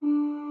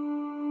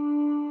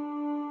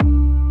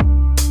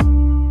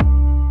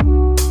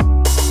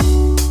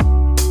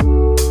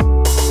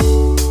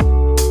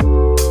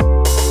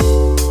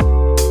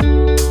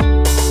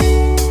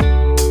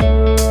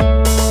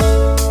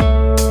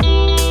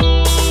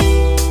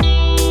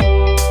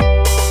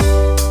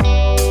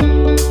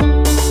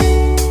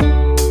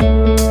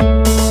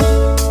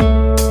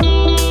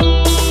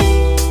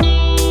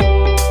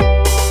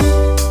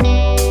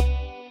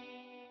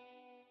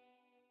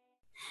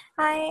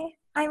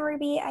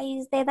I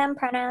use they, them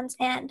pronouns,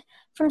 and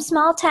from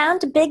small town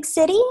to big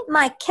city,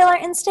 my killer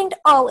instinct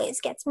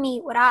always gets me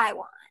what I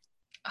want.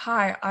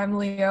 Hi, I'm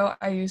Leo.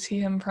 I use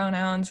he, him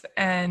pronouns,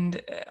 and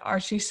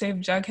Archie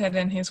saved Jughead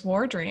in his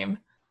war dream.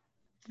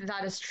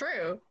 That is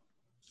true.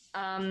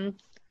 Hello,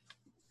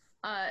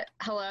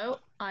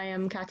 I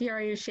am Kathy.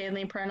 I use she and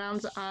they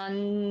pronouns,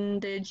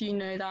 and did you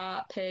know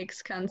that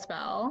pigs can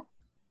spell?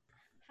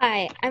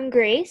 Hi, I'm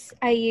Grace.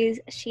 I use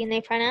she and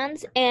they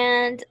pronouns,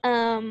 and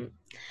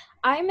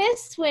I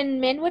miss when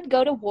men would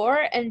go to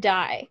war and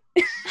die.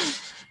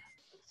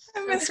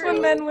 I miss when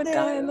men would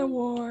die in the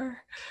war.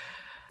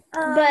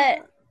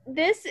 But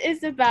this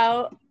is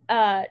about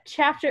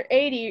chapter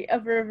 80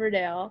 of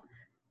Riverdale,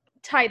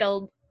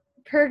 titled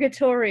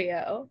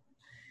Purgatorio.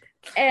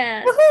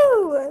 And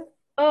Woohoo!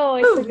 oh,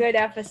 it's a good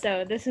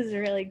episode. This is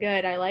really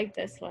good. I like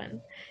this one.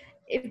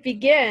 It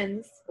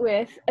begins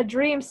with a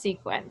dream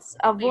sequence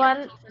of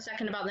one. For a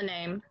second about the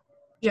name.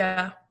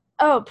 Yeah.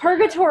 Oh,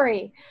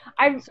 Purgatory.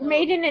 I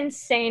made an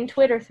insane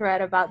Twitter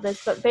thread about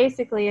this, but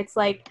basically it's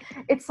like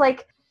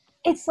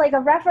a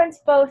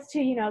reference both to,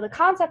 the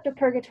concept of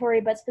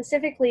purgatory, but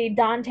specifically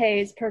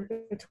Dante's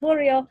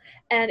Purgatorio,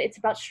 and it's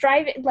about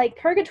striving, like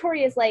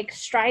purgatory is like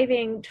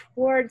striving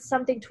towards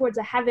something, towards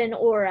a heaven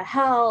or a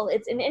hell.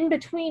 It's an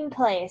in-between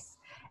place,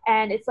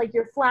 and it's like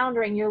you're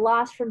floundering, you're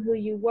lost from who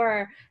you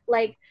were.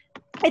 Like,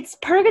 it's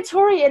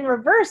purgatory in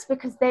reverse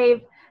because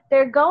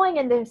they're going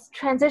in this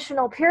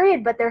transitional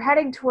period, but they're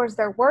heading towards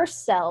their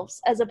worst selves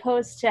as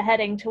opposed to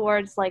heading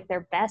towards like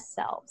their best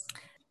selves.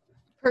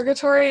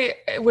 Purgatory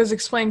was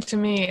explained to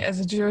me as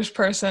a Jewish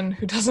person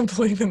who doesn't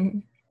believe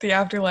in the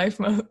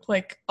afterlife,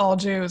 like all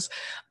Jews,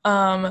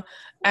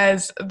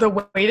 as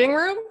the waiting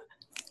room.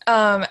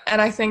 And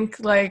I think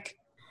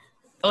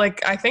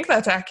I think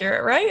that's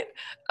accurate, right?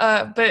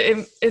 But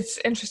it's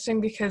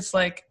interesting because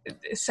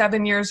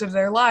 7 years of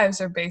their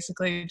lives are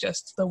basically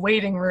just the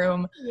waiting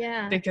room.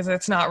 Yeah. Because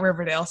it's not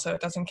Riverdale, so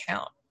it doesn't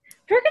count.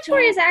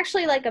 Purgatory is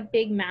actually like a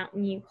big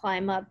mountain you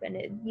climb up,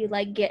 and you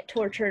like get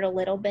tortured a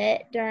little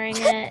bit during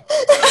it. Okay.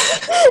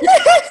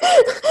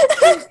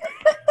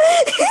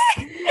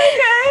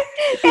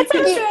 It's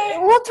okay.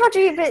 We'll torture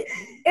you, but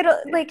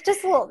it'll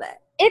just a little bit.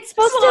 It's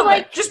supposed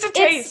to just a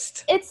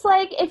taste. It's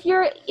like if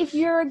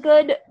you're a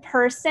good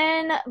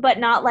person but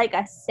not like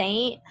a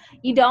saint,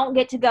 you don't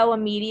get to go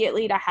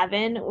immediately to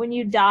heaven. When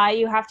you die,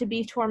 you have to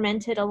be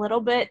tormented a little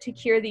bit to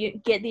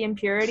get the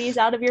impurities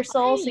out of your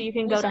soul, so you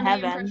can go to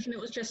heaven. It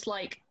was just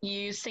like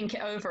you think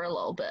it over a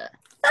little bit.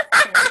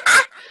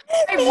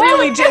 I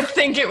really did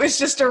think it was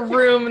just a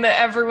room that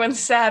everyone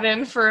sat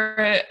in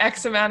for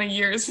X amount of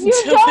years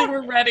until they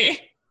were ready.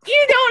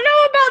 You don't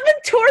know about the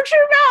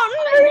torture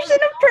mountain version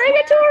of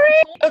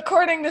purgatory?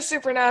 According to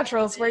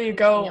Supernatural, it's where you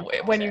go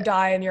when you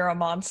die and you're a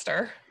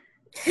monster.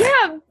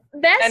 Yeah,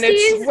 besties. And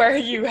it's where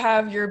you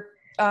have your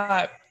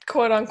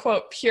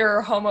quote-unquote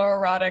pure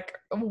homoerotic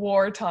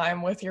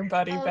wartime with your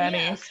buddy Benny.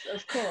 Yes,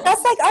 of course.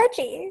 That's like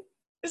Archie.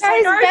 It's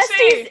like Archie.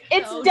 Besties,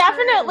 it's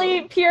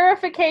definitely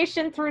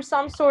purification through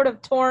some sort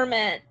of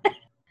torment.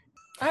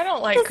 I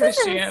don't like This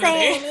Christianity.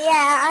 is insane.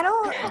 Yeah, I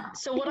don't.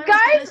 So what Guys,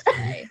 I was going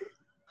to say...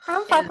 I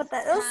don't fuck with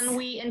this. Can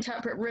we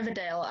interpret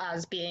Riverdale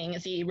as being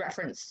the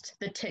referenced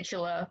the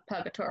titular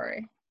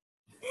purgatory?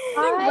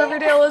 I think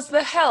Riverdale is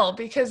the hell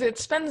because it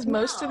spends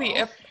most of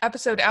the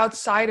episode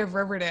outside of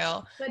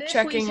Riverdale,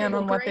 checking in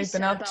on what they've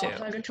been up to.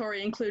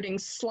 Purgatory, including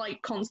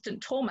slight constant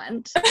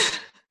torment.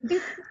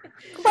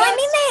 Well,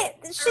 I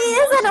mean, she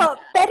is in a.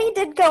 Betty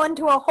did go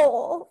into a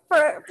hole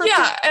for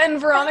yeah, and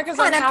Veronica's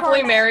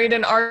unhappily married,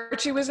 and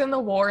Archie was in the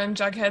war, and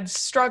Jughead's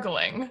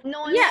struggling.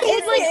 No,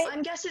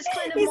 I guess it's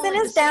kind of he's in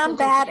his down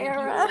bad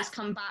era.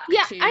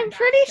 Yeah, I'm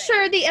pretty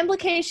sure the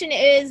implication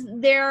is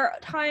their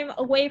time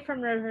away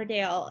from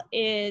Riverdale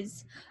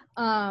is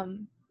the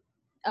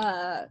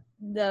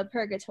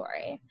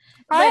purgatory.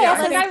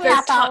 I think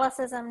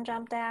Catholicism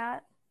jumped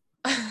out.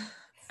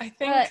 I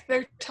think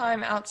their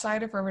time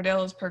outside of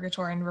Riverdale is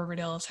purgatory and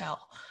Riverdale is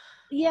hell.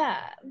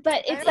 Yeah,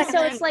 but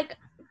it's like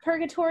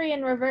purgatory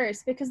in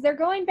reverse because they're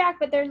going back,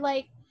 but they're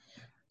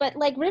but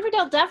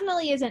Riverdale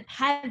definitely isn't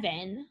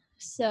heaven.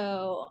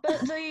 So, but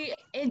the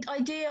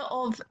idea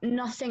of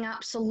nothing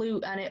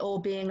absolute and it all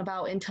being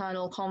about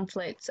internal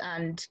conflicts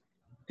and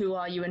who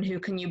are you and who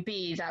can you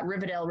be that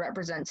Riverdale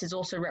represents is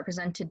also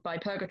represented by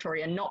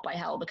purgatory and not by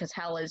hell because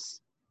hell is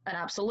an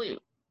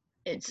absolute.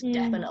 It's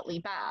definitely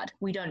bad.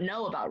 We don't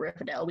know about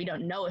Riverdale. We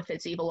don't know if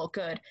it's evil or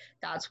good.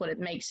 That's what it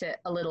makes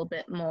it a little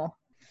bit more.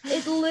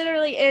 It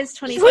literally is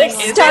 2021. Can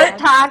we start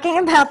talking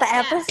about the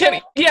episode?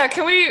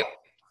 Can we?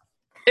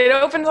 It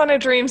opens on a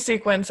dream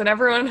sequence, and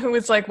everyone who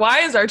is like,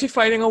 why is Archie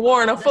fighting a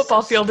war in a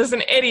football field is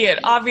an idiot.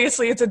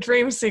 Obviously, it's a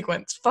dream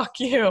sequence.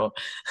 Fuck you.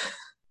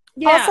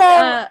 Yeah,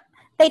 also,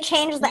 they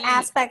changed the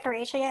aspect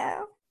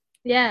ratio.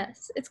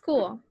 Yes, it's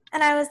cool.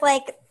 And I was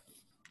like...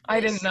 I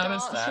didn't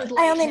notice that.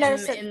 I only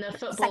noticed it in the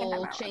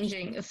football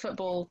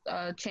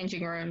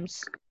changing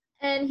rooms.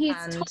 And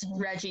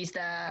Reggie's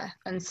there,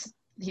 and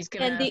he's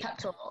giving a pep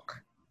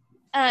talk.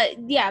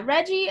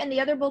 Reggie and the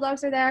other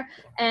Bulldogs are there,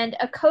 and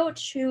a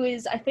coach who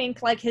is, I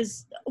think, like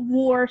his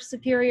war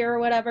superior or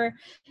whatever,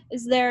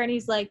 is there, and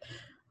he's like,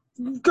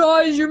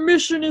 guys, your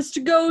mission is to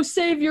go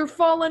save your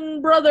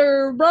fallen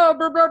brother, blah,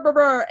 blah, blah, blah,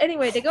 blah.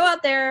 Anyway, they go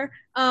out there,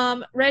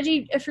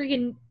 Reggie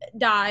freaking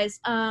dies,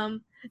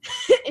 R.I.P.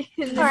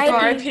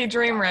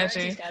 Dream Reggie.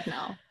 Reggie's dead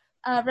now.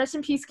 Rest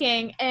in peace,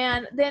 King,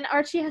 and then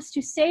Archie has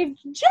to save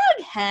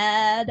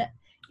Jughead.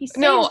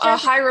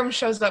 Hiram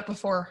shows up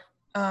before.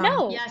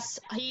 No. Yes,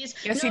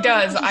 he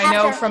does. I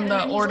know from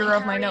the he's, order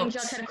like, of my carrying notes.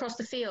 Jughead across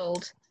the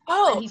field.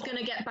 Oh. And he's going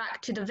to get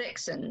back to the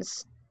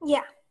Vixens.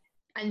 Yeah.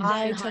 And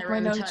I then took my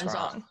Hiram notes turns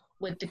wrong. up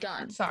with the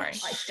gun. Sorry.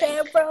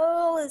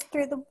 Cheryl is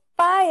through the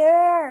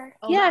fire.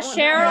 Oh, Yeah, that one,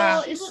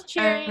 Cheryl yeah. is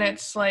cheering. And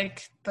it's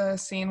like the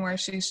scene where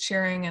she's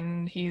cheering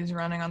and he's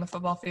running on the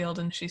football field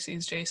and she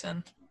sees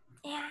Jason.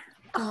 Yeah.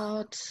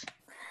 God.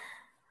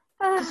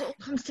 Because it all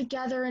comes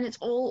together and it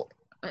all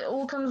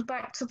comes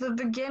back to the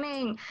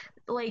beginning.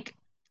 Like,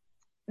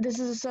 this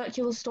is a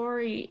circular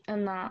story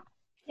and that.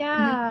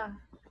 Yeah.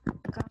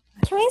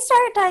 Can we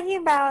start talking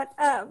about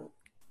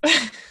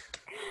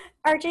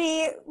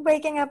Archie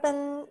waking up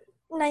in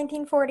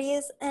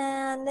 1940s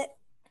and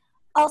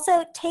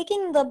also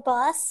taking the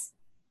bus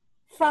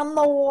from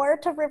the war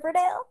to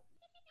Riverdale?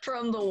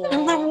 From the war.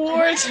 From the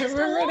war to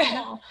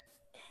Riverdale.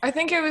 I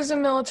think it was a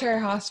military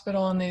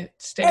hospital in the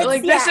state.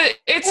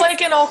 It's like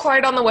in All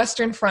Quiet on the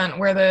Western Front,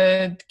 where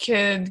the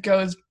kid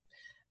goes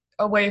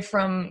away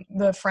from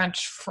the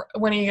French.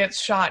 When he gets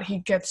shot, he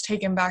gets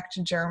taken back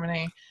to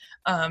Germany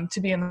to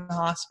be in the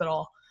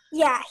hospital.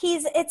 Yeah,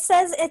 it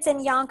says it's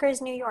in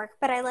Yonkers, New York,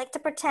 but I like to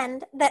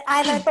pretend that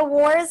either the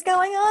war is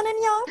going on in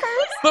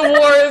Yonkers. The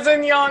war is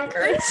in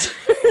Yonkers.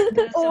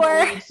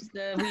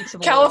 The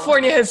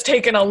California has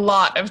taken a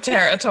lot of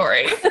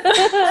territory.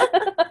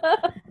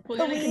 We're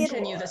going to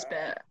continue this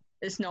bit.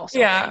 It's not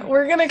stopping. Yeah,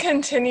 we're going to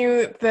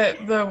continue the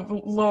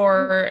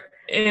lore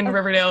in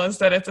Riverdale is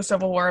that it's a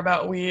civil war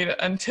about weed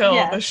until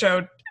the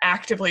show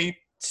actively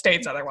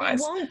states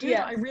otherwise. It won't do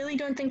that. I really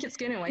don't think it's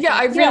going to.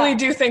 I really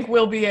do think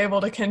we'll be able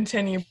to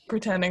continue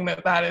pretending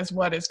that is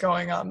what is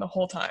going on the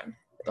whole time.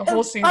 The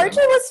whole season. Archie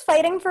was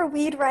fighting for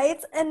weed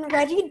rights and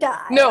Reggie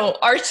died. No,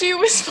 Archie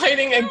was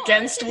fighting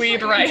against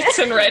weed rights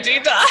and Reggie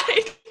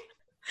died.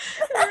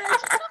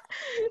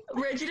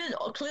 Reggie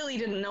clearly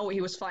didn't know what he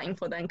was fighting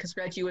for then, because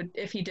Reggie would,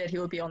 if he did, he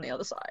would be on the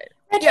other side.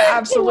 Yeah,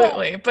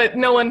 absolutely. But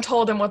no one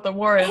told him what the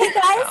war is. Hey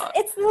guys, about.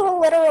 it's the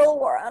literal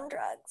war on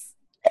drugs.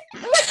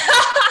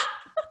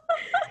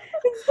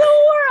 It's the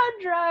war on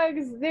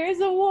drugs. There's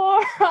a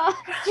war on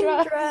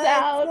drugs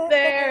out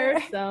there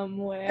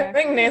somewhere. I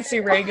think Nancy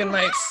Reagan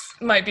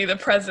might be the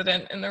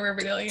president in the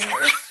Riverdale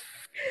universe.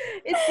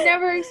 It's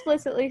never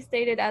explicitly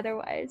stated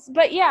otherwise.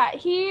 But yeah,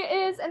 he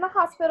is in the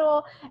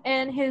hospital,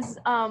 and his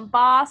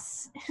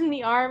boss in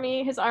the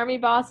army, his army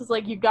boss is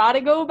like, you gotta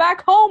go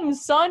back home,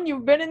 son.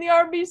 You've been in the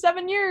army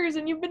 7 years,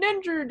 and you've been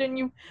injured, and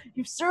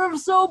you've served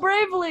so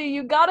bravely.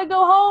 You gotta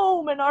go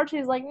home. And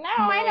Archie's like, no,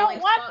 I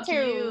don't want to.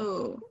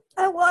 You.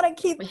 I want to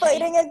keep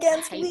fighting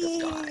against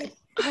weed.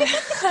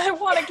 I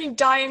want to keep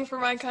dying for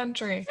my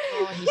country.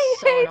 Oh, He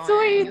hates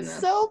weed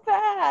so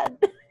bad.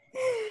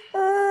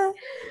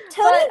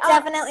 Tony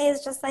definitely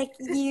is just like,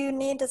 you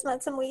need to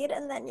smoke some weed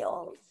and then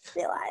you'll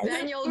realize.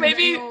 Then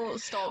you'll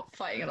stop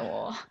fighting in the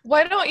war.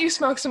 Why don't you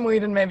smoke some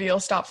weed and maybe you'll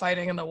stop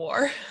fighting in the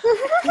war?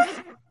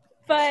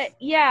 But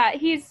yeah,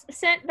 he's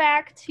sent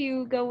back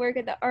to go work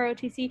at the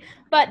ROTC,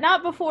 but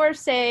not before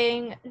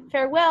saying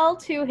farewell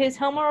to his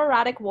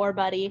homoerotic war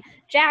buddy,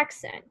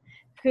 Jackson,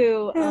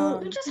 who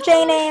just has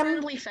J a name.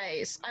 friendly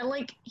face.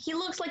 He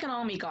looks like an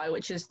army guy,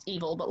 which is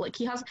evil, but like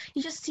he has a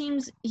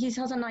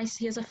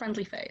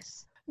friendly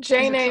face.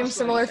 J name,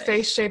 similar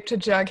face shape to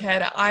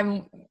Jughead.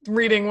 I'm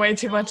reading way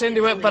too much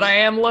into it, but I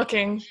am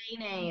looking. J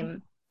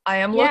name. I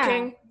am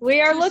looking.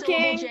 We are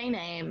looking. J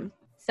name.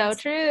 So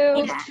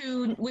true.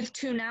 With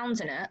two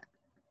nouns in it.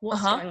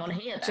 What's going on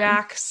here then?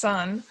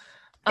 Jackson.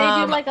 They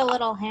do like a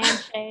little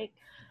handshake.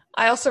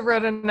 I also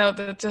wrote a note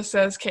that just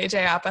says KJ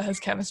Appa has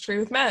chemistry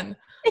with men.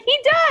 He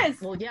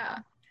does! Well, yeah.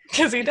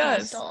 Because he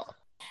does.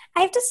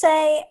 I have to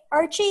say,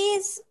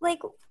 Archie's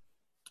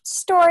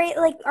story,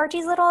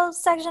 Archie's little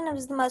section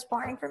was the most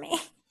boring for me.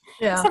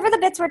 Yeah. Except for the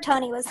bits where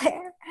Tony was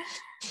there.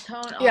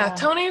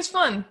 Tony is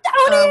fun.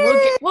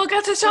 Tony! We'll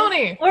get to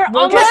Tony.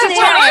 We'll get to there.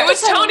 Tony. It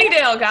was Tony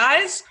Dale,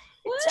 guys.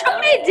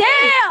 Tony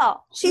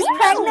Dale! She's It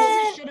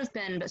pregnant. should have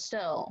been, but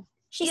still.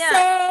 She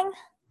sang.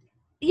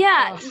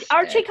 Yeah,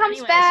 Archie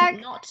comes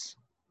back.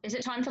 Is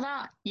it time for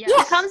that? Yes.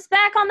 He comes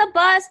back on the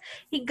bus.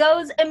 He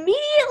goes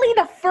immediately.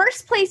 The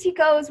first place he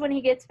goes when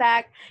he gets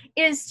back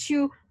is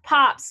to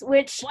Pops,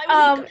 which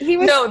he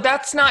was. No,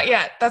 that's not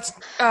yet. That's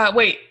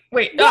wait.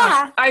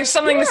 Yeah. I have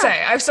something to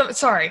say.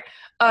 Sorry.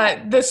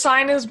 The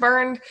sign is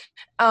burned,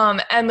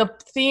 and the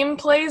theme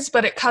plays,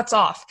 but it cuts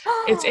off.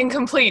 It's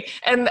incomplete,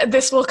 and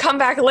this will come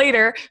back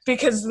later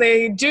because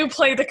they do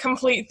play the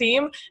complete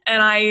theme,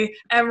 and I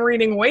am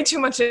reading way too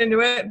much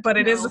into it, but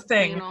it is a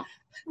thing.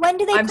 When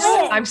do they play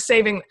it? I'm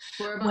saving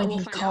when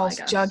he calls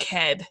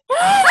Jughead.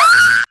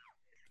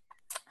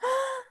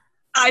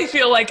 I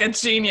feel like a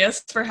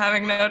genius for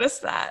having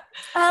noticed that.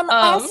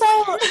 Also,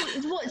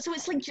 What? So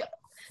it's like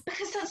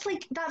because that's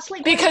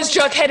like because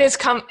Jughead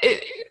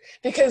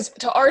because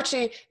to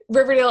Archie,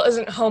 Riverdale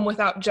isn't home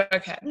without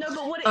Jughead. No,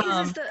 but what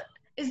it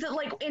is that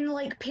like in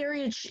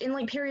period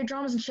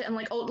dramas and shit, and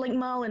like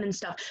Merlin and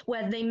stuff,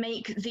 where they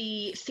make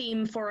the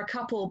theme for a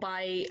couple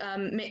by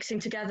mixing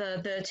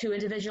together the two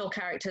individual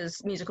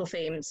characters' musical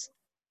themes,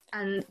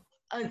 and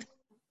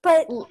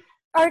but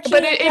Archie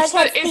But and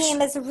Jughead's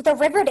theme is the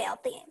Riverdale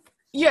theme.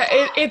 Yeah,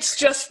 it's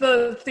just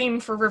the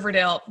theme for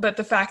Riverdale, but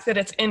the fact that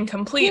it's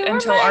incomplete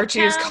until Archie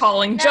is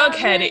calling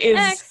Jughead is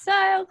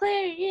exile,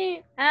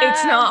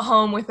 it's not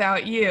home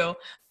without you.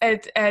 Hey,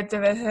 we'll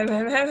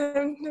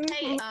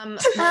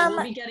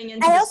be getting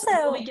into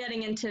we'll be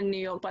getting into New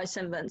York by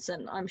St.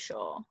 Vincent, I'm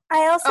sure.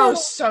 Oh,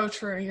 so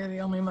true. You're the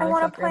only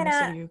motherfucker in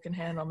the city who can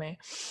handle me.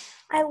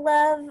 I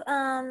love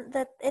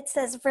that it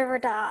says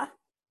Riverdale.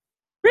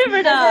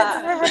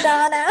 Riverdale.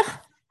 Riverdale.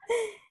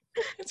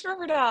 It's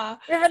Riverdale.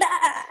 Riverdale.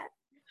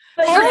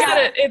 But forget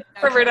it. It's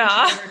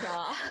Riverdale.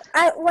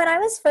 When I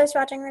was first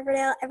watching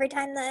Riverdale, every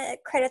time the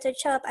credits would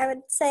show up, I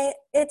would say,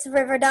 "It's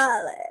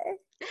Riverdale."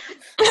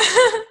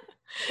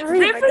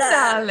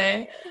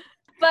 Riverdale.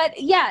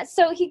 But yeah,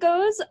 so he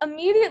goes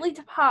immediately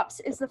to Pops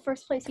is the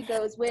first place he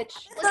goes,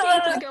 which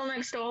the girl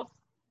next door.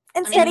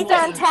 Instead he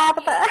found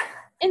Tabitha.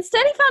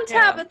 Instead he found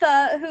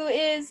Tabitha,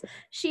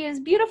 she is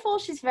beautiful,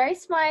 she's very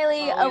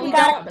smiley.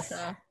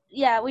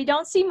 We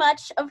don't see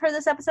much of her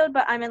this episode,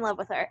 but I'm in love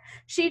with her.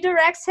 She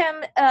directs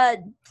him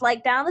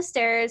down the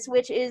stairs,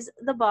 which is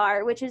the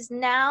bar, which is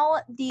now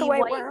the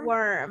White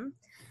Worm.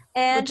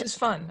 And which is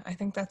fun. I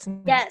think that's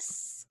neat.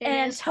 Yes.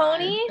 And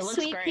Tony,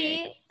 Sweet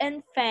Pea,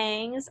 and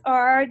Fangs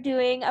are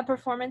doing a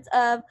performance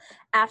of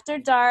After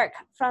Dark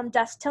from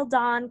Dusk Till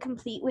Dawn,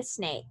 complete with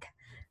Snake.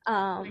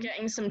 We're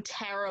getting some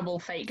terrible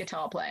fake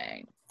guitar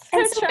playing.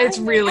 It's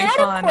really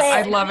fun.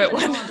 I love it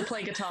when I don't want to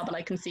play guitar, but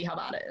I can see how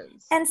that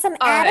is. And some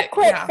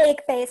adequate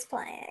fake bass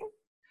playing.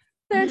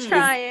 They're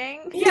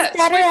trying. Yeah,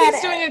 Sweet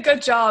Pea's doing a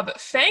good job.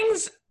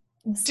 Fangs,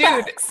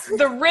 dude,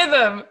 the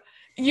rhythm.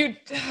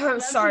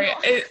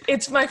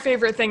 It's my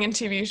favorite thing in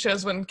TV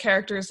shows when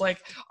characters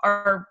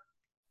are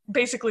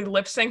basically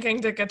lip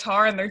syncing to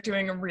guitar and they're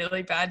doing a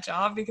really bad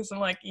job, because I'm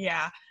like,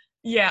 yeah.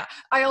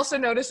 I also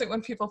notice it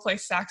when people play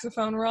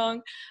saxophone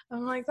wrong.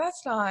 I'm like,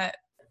 that's not.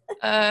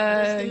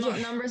 The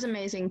number's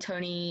amazing.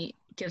 Tony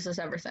gives us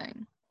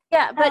everything.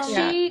 Yeah, but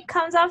she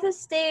comes off the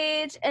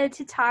stage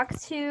to talk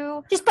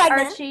to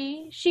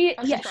Archie. She's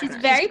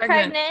very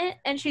pregnant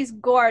and she's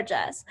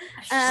gorgeous.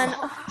 And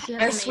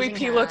Sweet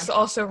Pea looks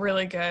also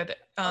really good.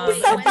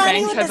 He's so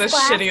funny Fangs has a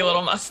shitty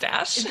little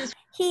mustache.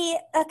 Sweet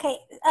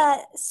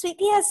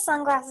Pea has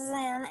sunglasses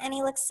in and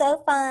he looks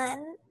so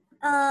fun.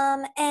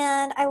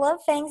 And I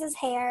love Fangs'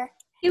 hair.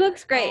 He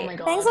looks great. Oh my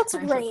God, Fangs looks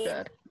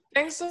great.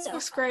 Fangs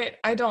looks great.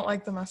 I don't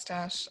like the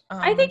mustache.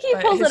 I think he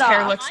pulls it off. His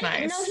hair looks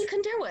nice. No, he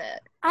can do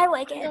it. I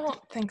like it. I don't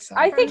think so.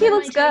 I think he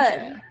looks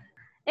good.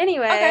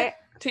 Anyway. Okay.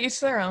 To each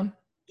their own.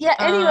 Yeah,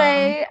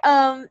 anyway,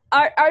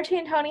 Archie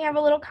and Tony have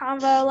a little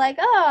convo like,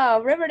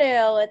 oh,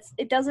 Riverdale,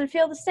 it doesn't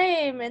feel the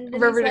same. And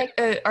then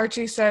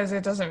Archie says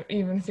it doesn't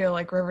even feel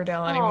like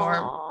Riverdale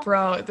anymore.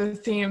 Bro, the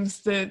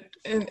themes, Yeah,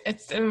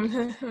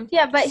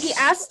 but he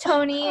asks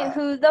Tony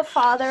who the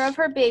father of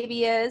her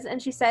baby is,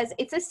 and she says,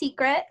 it's a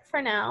secret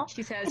for now.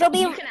 She says,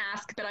 you can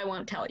ask, but I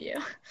won't tell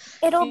you.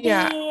 It'll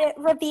be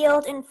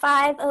revealed in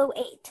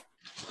 508.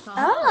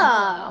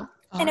 Oh.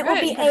 And it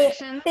will be a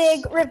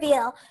big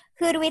reveal.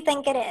 Who do we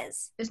think it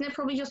is? Isn't it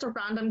probably just a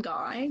random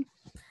guy?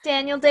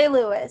 Daniel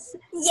Day-Lewis.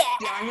 Yeah.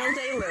 Daniel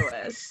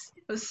Day-Lewis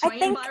was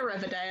swinging by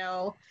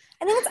Riverdale.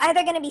 I think it's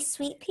either going to be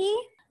Sweet Pea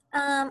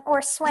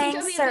or Swang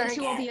Surrogate. It would be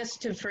too obvious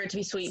for it to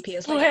be Sweet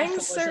Pea. Swang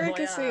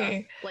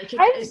Surrogacy. Sweet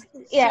Pea's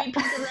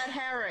a red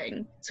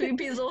herring. Sweet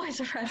Pea's always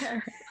a red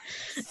herring.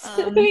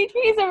 Sweet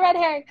Pea's a red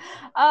herring.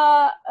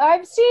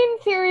 I've seen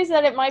theories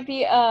that it might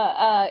be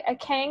a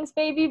Kang's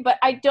baby, but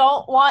I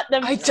don't want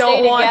them to stay together.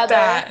 I don't want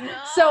that. No.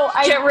 So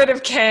get rid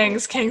of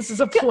Kangs. Kangs is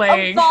a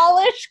plague.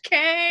 Abolish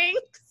Kangs.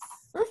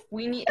 Who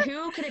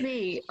could it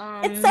be?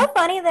 It's so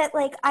funny that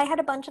I had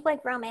a bunch of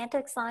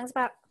romantic songs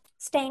about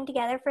staying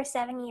together for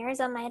 7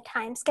 years on my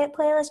time skip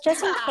playlist,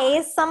 just in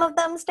case some of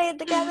them stayed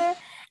together.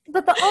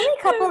 But the only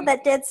couple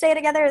that did stay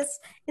together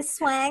is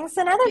Swang.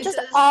 So now they're just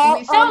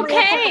all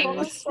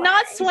Kangs,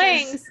 not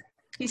Swangs.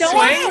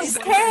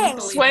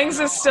 Swangs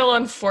is still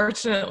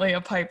unfortunately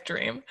a pipe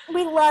dream.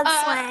 We love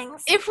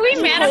Swangs. If we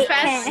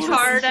manifest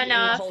hard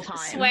enough,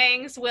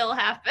 Swangs will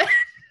happen.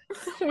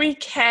 We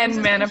can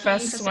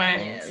manifest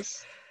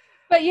Swangs.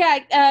 But yeah,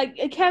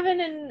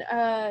 Kevin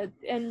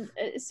and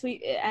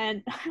Sweet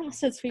and I almost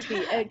said Sweet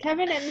Pea.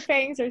 Kevin and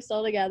Fangs are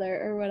still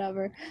together or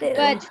whatever.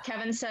 But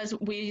Kevin says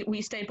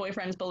we stay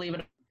boyfriends, believe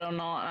it or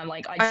not. And I'm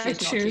like, I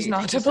choose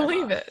not to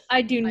believe it.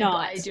 I do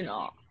not. I do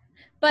not.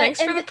 But thanks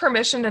for the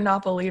permission to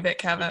not believe it,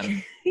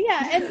 Kevin.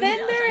 Yeah, and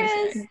then there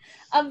is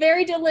a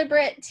very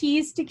deliberate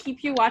tease to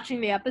keep you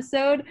watching the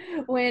episode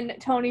when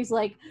Tony's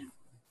like,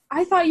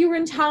 I thought you were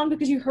in town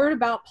because you heard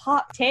about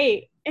Pop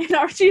Tate. And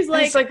Archie's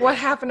like, he's like, what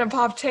happened to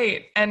Pop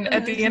Tate? And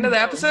at the end of the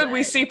episode,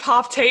 we see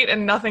Pop Tate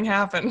and nothing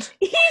happened.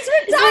 he's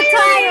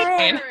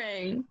retiring.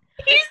 Retiring.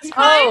 He's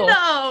fine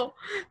though.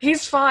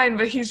 He's fine,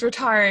 but he's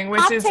retiring,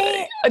 which Pop is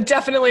Tate.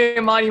 definitely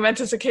a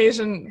monumentous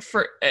occasion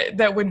for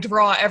that would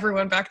draw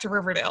everyone back to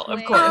Riverdale, of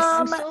Wait, course.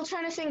 I'm still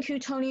trying to think who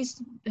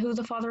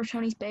the father of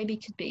Tony's baby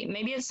could be.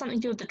 Maybe it's something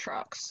to do with the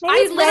trucks. Maybe I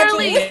it's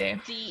literally-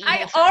 Reggie. The evil I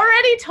truck.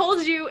 already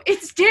told you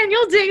it's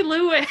Daniel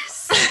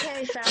Day-Lewis.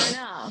 Okay, fair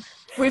enough.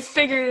 We've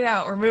figured it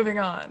out. We're moving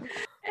on.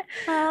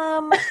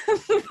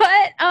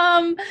 But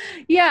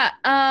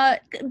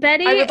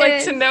Betty. I would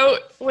like to note,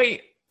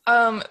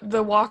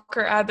 the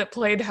Walker ad that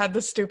played had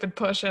the stupid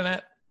push in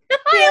it.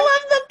 I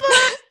love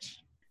the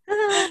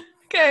push.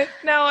 Okay,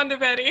 now on to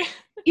Betty.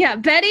 Yeah,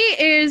 Betty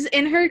is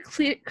in her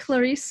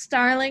Clarice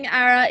Starling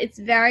era. It's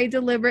very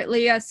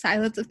deliberately a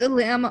Silence of the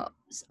Lamb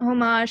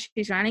homage.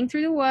 She's running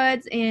through the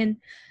woods in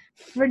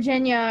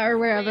Virginia or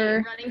wherever.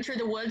 Wait, running through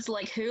the woods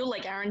like who?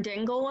 Like Aaron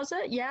Dingle, was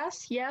it?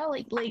 Yes? Yeah?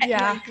 Like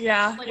Yeah.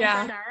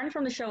 Aaron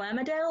from the show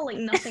Emmerdale? Like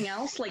nothing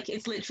else? Like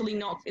it's literally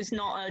not, it's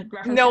not a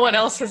reference. No to one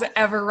anything else has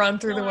ever run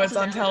through the No one woods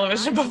else on has ever done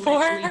television that. It's before.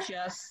 literally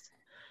just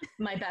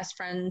my best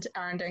friend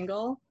Aaron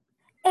Dingle.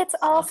 It's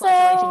of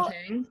Fluctuating also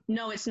King.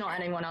 No, it's not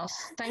anyone else.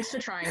 Thanks for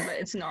trying, but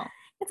it's not.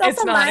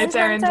 It's not. It's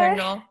Aaron Mindhunter.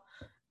 Dingle.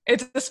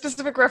 It's a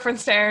specific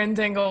reference to Aaron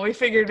Dingle. We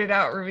figured it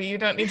out, Ruby. You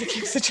don't need to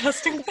keep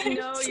suggesting things.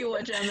 No, you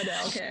watch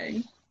Emmerdale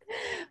King.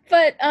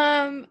 But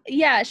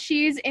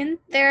she's in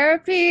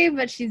therapy,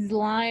 but she's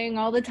lying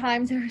all the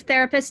time to her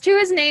therapist, who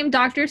is named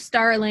Dr.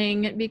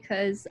 Starling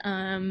because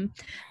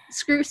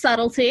screw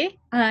subtlety.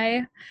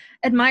 I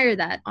admire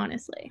that,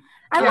 honestly.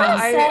 I Yeah,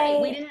 want to say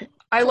We didn't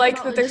I talk like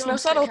about that the there's no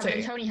jobs that Kevin subtlety.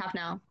 and Tony have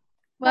now.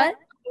 What?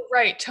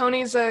 Right,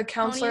 Tony's a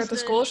counselor Tony's at the the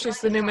school. She's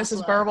the new Mrs.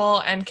 counselor. Burble,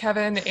 and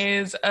Kevin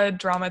is a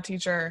drama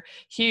teacher.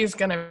 He's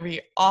gonna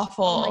be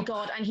awful. Oh my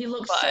god, and he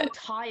looked so but-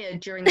 tired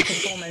during the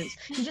performance.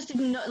 He just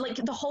didn't know, like,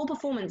 the whole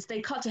performance, they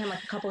cut to him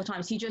like a couple of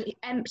times. He just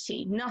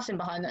empty, nothing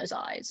behind those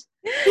eyes.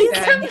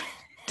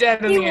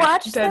 Dead in you the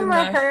watch dead them in the-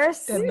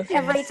 rehearse dead in the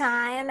every face.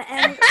 time,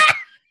 and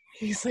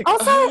He's like,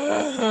 Also,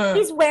 "Ugh."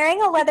 he's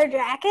wearing a leather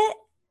jacket.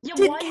 Yeah,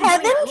 Did why are you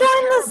Kevin doing join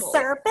that? the It looks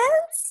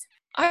Serpents?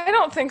 I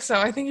don't think so.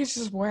 I think he's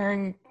just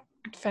wearing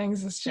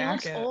Fangs' terrible.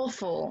 He jacket. looks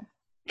awful.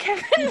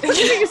 Kevin looks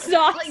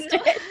exhausted.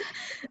 Like,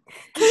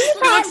 He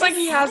looks like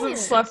he hasn't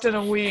slept in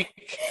a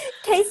week.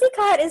 Casey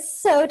Cott is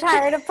so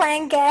tired of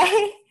playing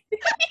gay.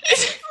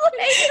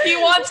 He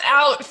wants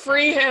out.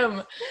 Free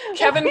him.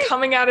 Kevin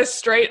coming out as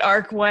straight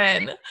arc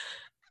when?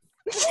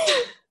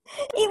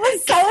 He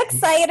was so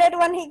excited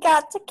when he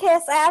got to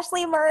kiss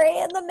Ashley Murray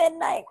in the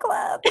Midnight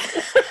Club.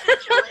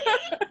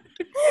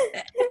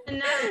 And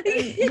now,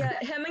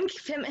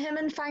 him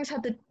and Fangs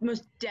had the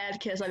most dead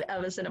kiss I've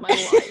ever seen in my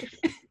life.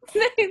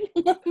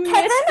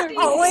 Kevin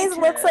always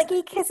looks like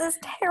he kisses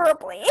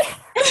terribly.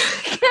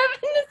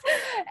 Kevin is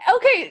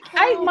okay.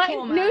 My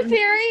poor new man.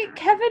 theory: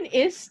 Kevin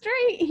is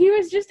straight. He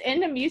was just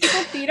into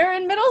musical theater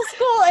in middle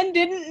school and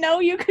didn't know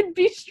you could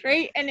be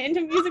straight and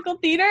into musical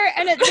theater.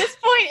 And at this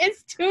point,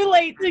 it's too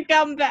late to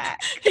come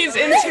back. He's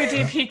in too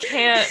deep.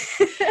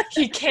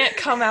 He can't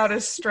come out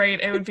as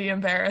straight. It would be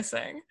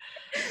embarrassing.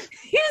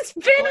 He's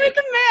been with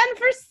a man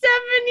for 7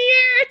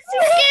 years. He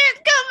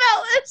can't come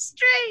out as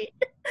straight.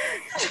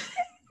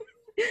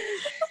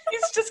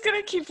 He's just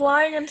gonna keep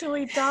lying until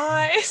he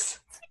dies.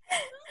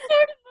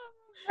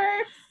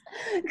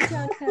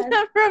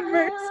 A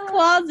reverse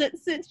closet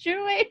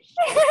situation.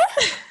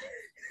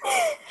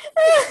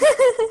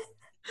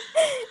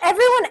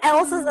 Everyone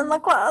else is in the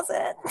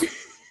closet.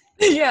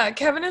 Yeah,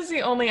 Kevin is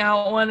the only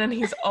out one, and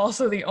he's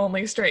also the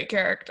only straight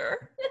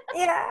character.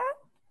 Yeah.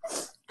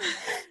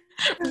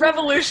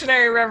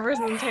 Revolutionary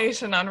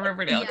representation on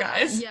Riverdale,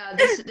 guys. Yeah,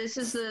 this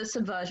is the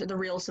subversion, the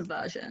real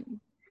subversion.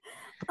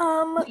 We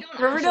don't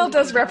Riverdale actually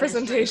does think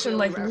representation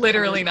like Kevin is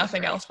literally straight.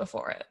 nothing else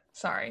before it.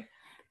 Sorry.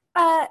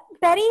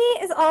 Betty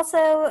is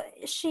also,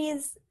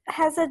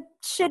 has a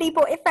shitty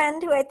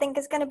boyfriend who I think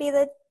is going to be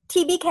the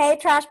TBK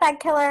trash bag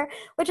killer,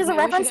 which is a Yeah,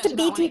 we reference to should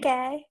get to that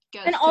BTK.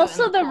 Get And to it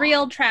also in the plot.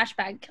 real trash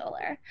bag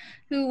killer,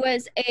 who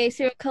was a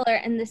serial killer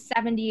in the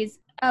 70s.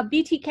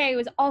 BTK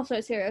was also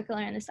a serial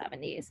killer in the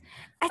 70s.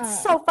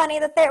 It's so funny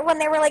that when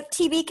they were like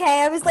TBK,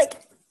 I was like,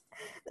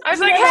 I was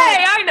like, Yeah.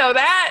 hey, I know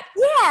that.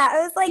 yeah, I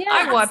was like, Yeah.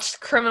 I watched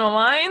Criminal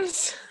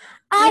Minds.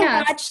 I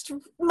Yeah. watched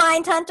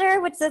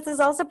Mindhunter, which this is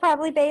also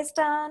probably based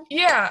on.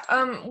 Yeah,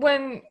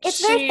 when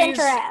It's very she's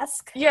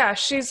Fincher-esque. yeah,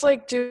 she's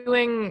like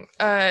doing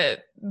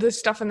the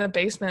stuff in the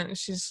basement. And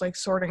she's like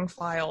sorting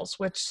files,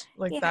 which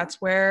like Yeah. that's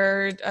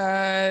where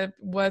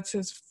what's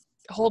his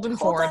Holden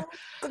Ford,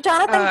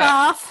 Jonathan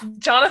Groff.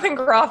 Jonathan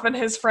Groff, and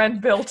his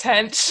friend Bill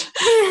Tench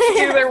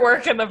do their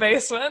work in the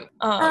basement.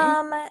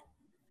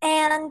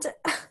 And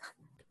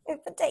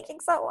it's been taking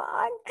so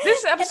long.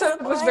 This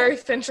episode was point. very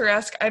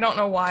Fincher-esque. I don't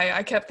know why.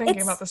 I kept thinking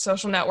It's- about The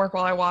Social Network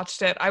while I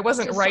watched it. I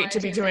wasn't right to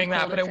be Society doing that,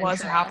 called but it it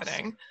was Fincher-esque.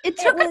 happening. It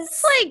took was-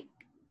 us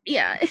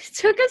it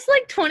took us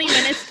like 20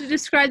 minutes to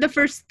describe the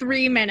first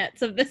 3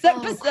 minutes of this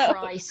episode. Oh,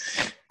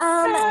 Christ.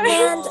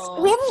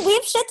 And we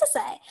have shit to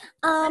say.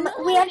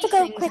 We have to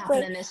go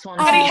quickly. In this one.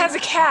 Betty has a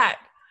cat.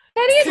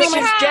 Betty is Because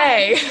she's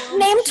gay.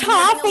 Named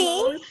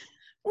Toffee.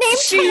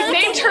 She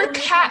named her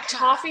cat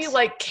Toffee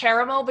like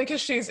caramel because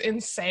she's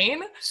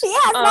insane. She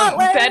has not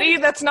learned. Betty,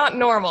 that's not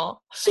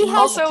normal. She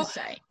has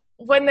Also,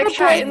 when the her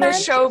cat in the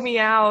boyfriend. show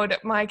meowed,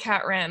 my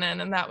cat ran in,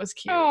 and that was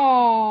cute.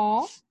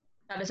 Aww.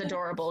 That is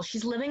adorable.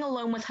 She's living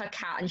alone with her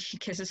cat, and she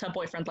kisses her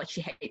boyfriend like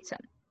she hates him.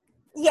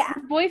 Yeah.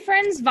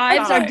 Boyfriend's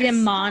vibes are Nice.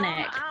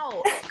 demonic.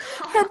 Ow.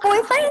 Her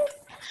boyfriend?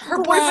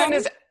 Her boyfriend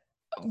is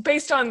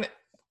based on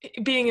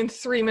being in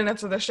 3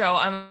 minutes of the show.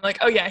 I'm like,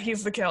 oh yeah,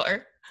 he's the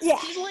killer. Yeah.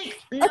 She's like,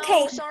 no,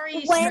 Okay,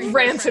 sorry, when-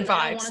 Rancid I don't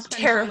wanna vibes, spend time with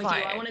you.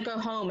 terrifying. I want to go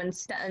home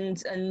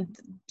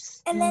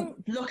and then-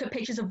 look at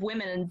pictures of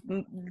women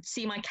and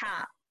see my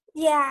cat.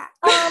 Yeah.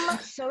 I'm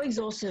so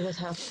exhausted with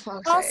her.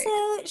 Fuck's sake.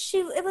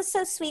 Also, it was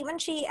so sweet when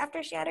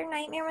after she had her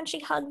nightmare, when she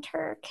hugged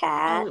her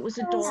cat. Oh, it was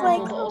I adorable,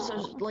 like, but also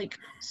like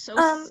so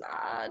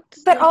sad.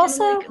 but Like,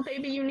 also- I'm like,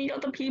 baby, you need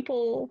other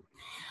people.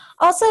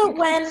 Also, You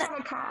can't just have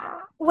a cat.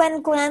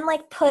 when Glenn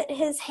like put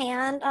his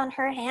hand on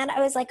her hand, I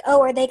was like, oh,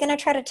 are they gonna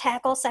try to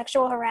tackle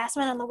sexual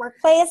harassment in the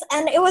workplace?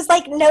 And it was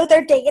like, no,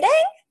 they're dating.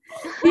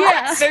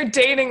 Yeah. They're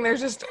dating, they're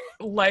just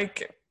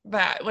like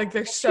that. Like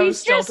they're so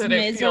She's just stilted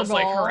it feels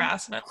like miserable.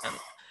 harassment.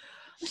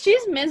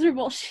 She's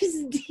miserable.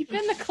 She's deep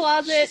in the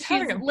closet. She's She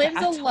having a lives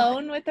bad time.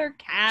 alone with her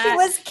cat. She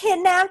was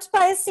kidnapped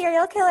by a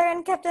serial killer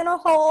and kept in a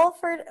hole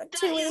for 2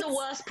 That is weeks. a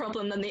worse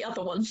problem than the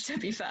other ones, to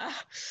be fair.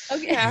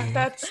 Okay. Yeah,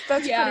 that's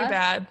Yeah. pretty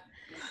bad.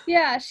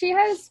 Yeah, she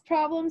has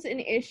problems and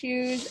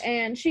issues,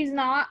 and she's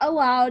not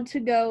allowed to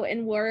go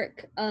and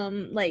work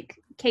like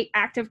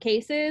active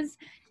cases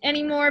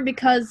anymore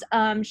because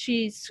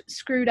she's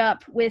screwed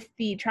up with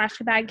the trash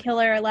bag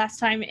killer last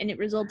time, and it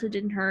resulted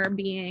in her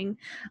being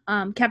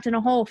kept in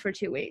a hole for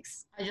 2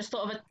 weeks. I just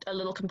thought of a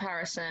little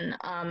comparison.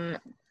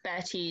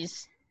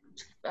 Betty's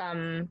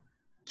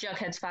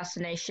Jughead's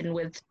fascination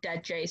with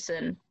dead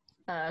Jason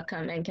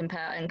in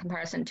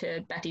comparison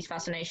to Betty's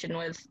fascination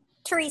with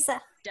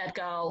Teresa. dead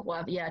girl,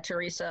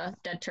 Teresa,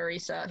 dead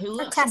Teresa, who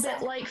looks Tessa. a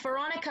bit like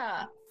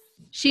Veronica.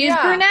 She is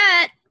Yeah.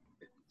 brunette.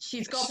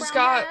 She's got She's brown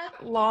got hair.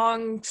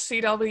 long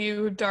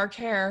CW dark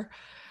hair.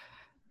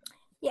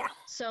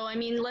 So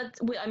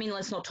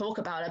let's not talk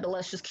about it, but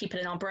let's just keep it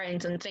in our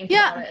brains and think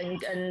Yeah. about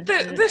it. And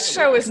This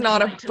show is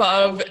not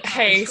above,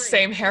 hey,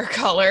 same hair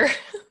color.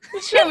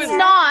 This show is It's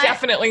not.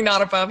 definitely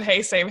not above,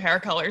 hey, same hair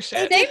color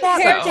shit. They did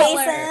that hair with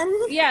color.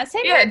 Jason. Yeah,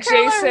 same Yeah, hair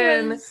color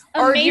Jason, was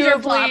a major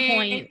plot arguably-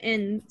 point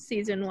in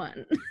season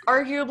 1.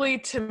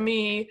 Arguably, to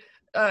me,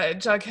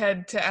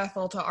 Jughead to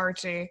Ethel to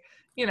Archie,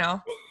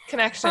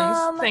 connections,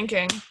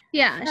 thinking.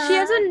 Yeah, she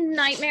has a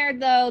nightmare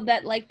though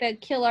that like the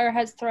killer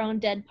has thrown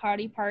dead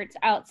body parts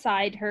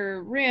outside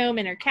her room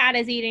and her cat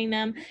is eating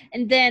them.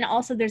 And then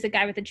also there's a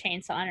guy with a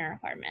chainsaw in her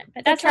apartment.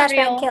 But The that's not trash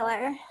bag real.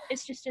 killer.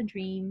 It's just a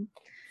dream.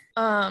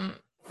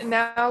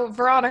 Now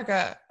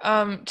Veronica,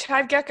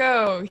 Chad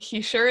Gecko,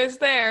 he sure is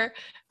there.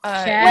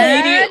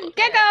 Chad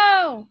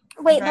Gecko!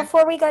 Wait, Okay.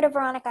 before we go to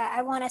Veronica,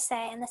 I want to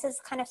say, and this is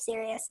kind of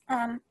serious,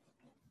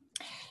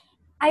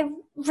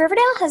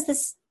 Riverdale has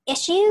this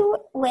issue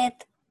with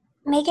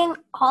making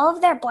all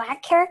of their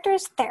Black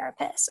characters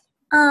therapists.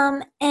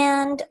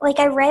 And like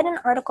I read an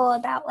article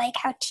about like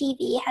how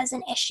TV has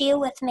an issue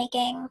with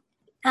making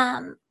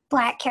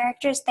Black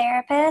characters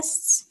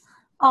therapists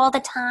all the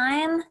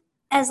time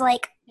as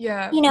like,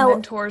 Yeah,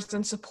 mentors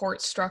and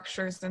support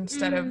structures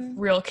instead of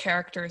real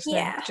characters.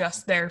 Yeah. They're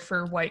just there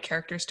for white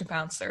characters to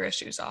bounce their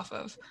issues off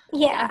of.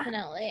 yeah.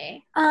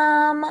 Definitely.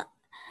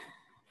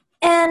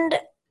 And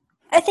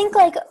I think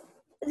like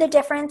the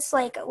difference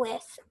like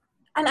with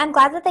I'm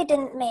glad that they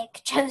didn't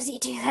make Josie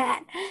do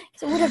that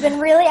because it would have been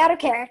really out of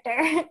character.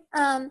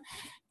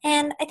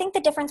 And I think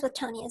the difference with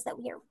Tony is that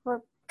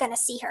we're gonna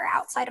see her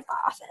outside of the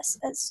office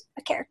as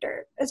a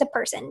character, as a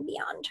person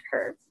beyond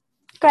her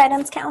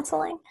guidance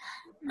counseling.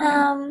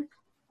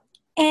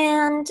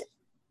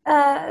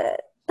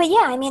 But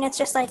yeah, I mean, it's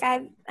just like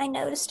I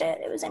noticed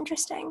it. It was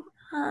interesting.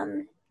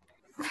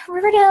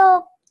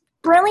 Riverdale,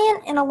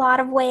 brilliant in a lot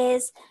of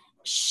ways,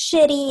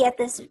 shitty at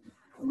this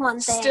one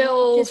thing.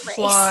 Still which is race.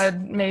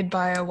 flawed, made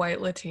by a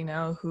white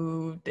Latino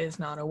who is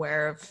not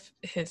aware of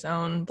his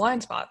own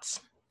blind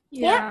spots.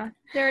 Yeah,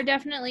 there are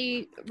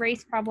definitely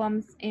race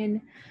problems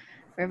in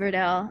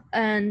Riverdale,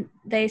 and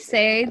they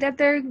say that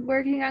they're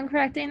working on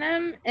correcting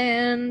them,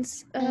 and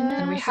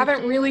And we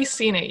haven't really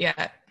seen it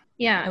yet.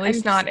 yeah, At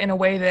least not in a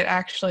way that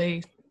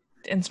actually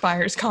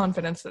inspires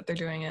confidence that they're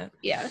doing it.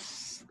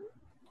 Yes.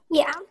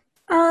 Yeah.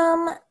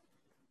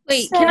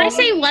 Wait, So- can I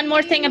say one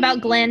more thing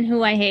about Glenn,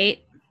 who I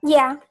hate?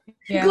 Yeah.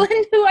 Yeah.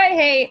 Glenn, who I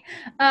hate,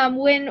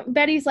 when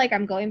Betty's like,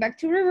 I'm going back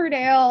to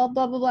Riverdale,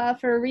 blah, blah, blah,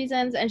 for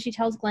reasons, and she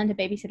tells Glenn to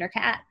babysit her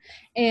cat.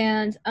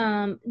 And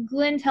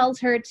Glenn tells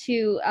her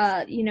to,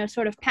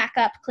 sort of pack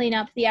up, clean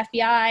up the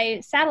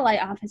FBI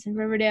satellite office in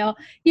Riverdale.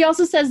 He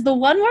also says, the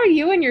one where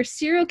you and your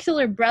serial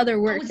killer brother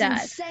worked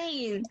at.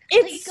 Insane.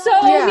 It's Like, so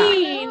God,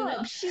 mean. shut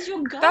up. She's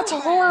your girlfriend. That's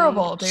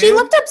horrible, dude. She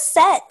looked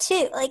upset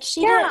too. Like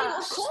she Yeah,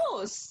 of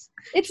course.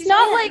 It's She's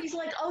not like, like he's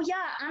like, oh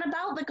yeah, and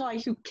about the guy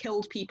who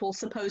killed people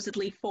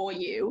supposedly for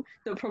you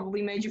that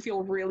probably made you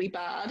feel really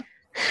bad.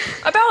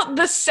 About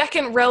the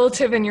second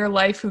relative in your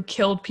life who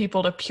killed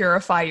people to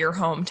purify your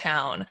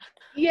hometown.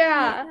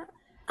 yeah.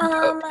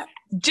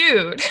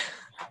 Dude.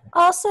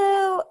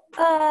 Also,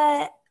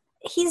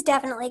 he's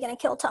definitely gonna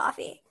kill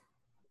Toffee.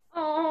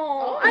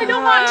 Oh, I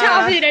don't want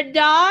Toffee to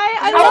die.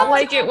 I don't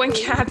like it when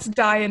cats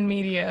die in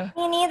media.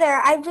 Me neither.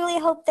 I really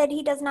hope that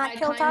he does not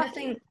kill I kind Toffee. of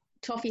think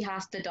Toffee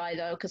has to die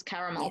though, because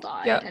Caramel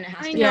died, Yep. and it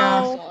has I to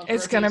know. be sort of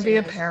It's gonna be a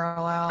repeated.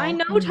 parallel. I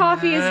know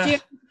Toffee is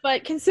doomed,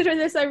 but consider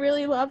this, I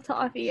really love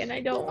Toffee, and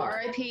I don't want.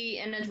 R.I.P.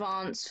 in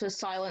advance for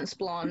Silence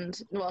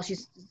Blonde. Well,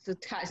 the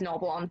cat is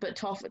not blonde, but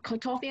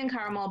Toffee and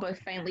Caramel are both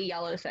faintly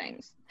yellow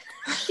things.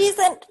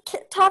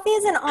 Toffee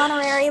is an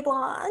honorary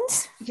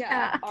blonde.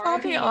 Yeah,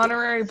 Toffee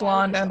honorary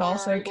blonde and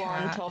also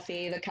blonde cat.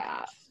 Toffee the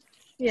cat.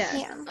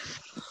 Yeah.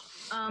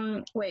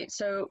 Wait,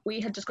 so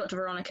we had just got to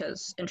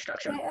Veronica's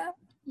introduction. Yeah.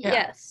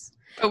 Yes.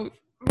 Oh,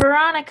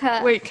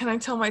 Veronica. wait, can I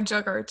tell my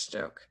Jug Arts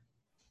joke?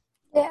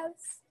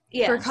 Yes.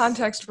 Yes. For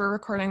context, we're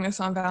recording this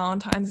on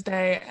Valentine's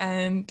Day,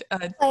 and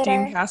Later.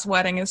 Dean Cass'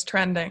 wedding is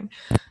trending.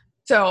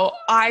 So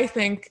I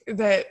think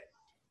that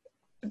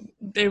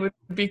it would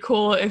be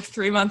cool if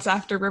 3 months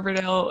after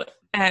Riverdale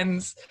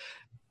ends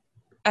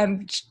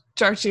and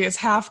Jarchi is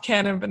half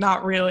canon but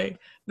not really,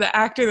 the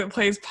actor that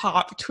plays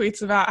Pop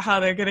tweets about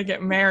how they're going to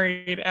get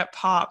married at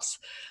Pop's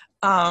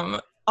on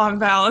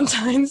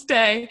Valentine's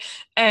Day,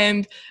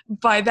 and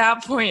by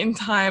that point in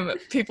time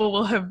people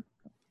will have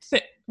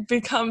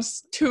become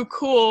too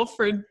cool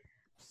for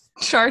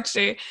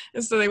Jarchi,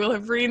 and so they will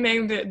have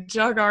renamed it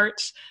Jug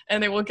Arch,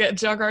 and they will get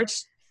Jug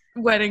Arch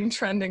wedding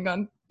trending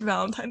on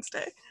Valentine's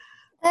Day.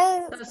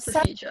 That's the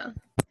future.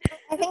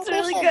 I think It's we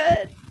really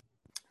should.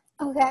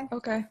 good.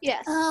 Okay.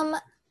 Yes.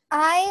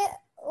 I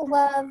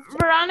love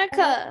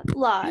Veronica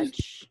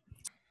Lodge.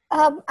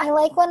 I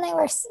like when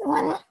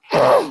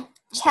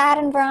Chad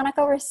and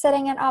Veronica were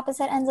sitting at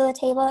opposite ends of the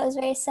table. It was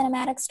very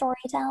cinematic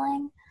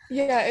storytelling.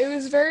 Yeah, it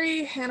was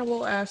very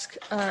Hannibal-esque,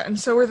 and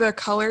so were the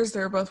colors. They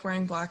were both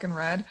wearing black and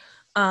red.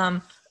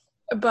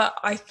 But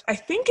I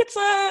think it's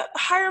a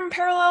Hiram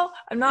parallel.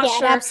 I'm not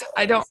sure.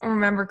 Absolutely. I don't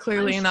remember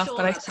clearly enough, sure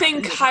but I that's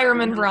think happened.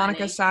 Hiram and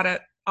Veronica sat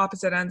at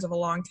opposite ends of a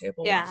long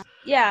table. Yeah.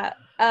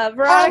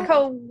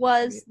 Veronica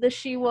was the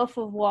she-wolf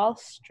of Wall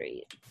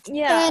Street.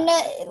 Yeah. And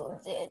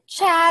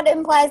Chad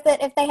implies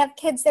that if they have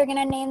kids, they're going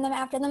to name them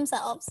after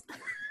themselves.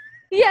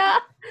 Yeah.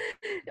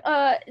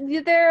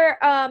 They're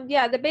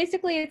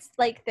basically it's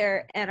like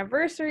their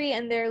anniversary,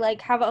 and they're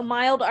like have a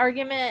mild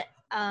argument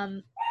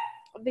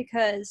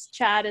because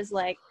Chad is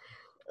like,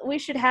 we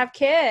should have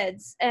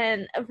kids,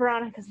 and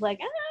Veronica's like,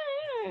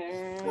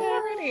 I'm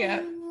not ready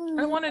yet.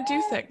 I want to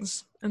do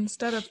things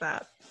instead of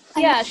that.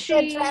 yeah, The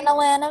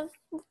adrenaline of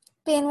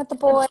being with the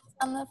boys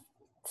on the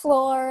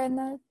floor and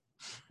the.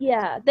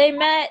 Yeah, they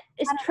met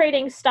is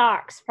trading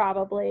stocks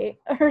probably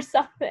or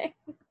something.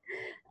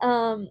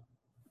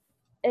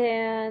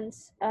 And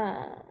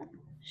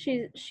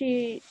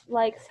she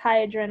likes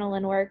high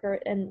adrenaline work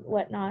and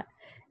whatnot,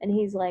 and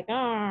he's like,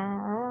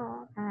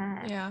 Yeah.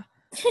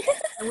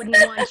 I wouldn't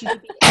want you to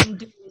be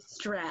unduly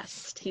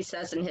stressed, he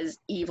says in his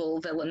evil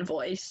villain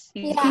voice.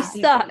 He sucks.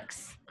 He's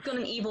got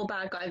an evil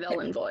bad guy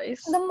villain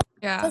voice.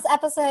 This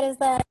episode is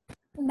that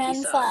men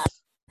suck.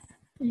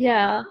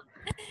 Yeah.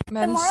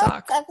 Men the moral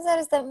suck. Of this episode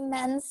is that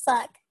men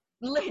suck.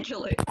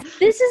 Literally.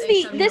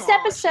 This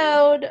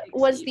episode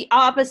was the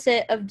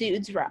opposite of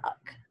Dudes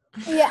Rock.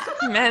 Yeah.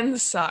 Men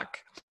suck.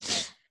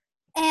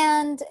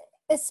 And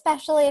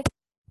especially if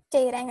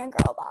dating a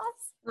girl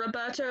boss.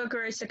 Roberto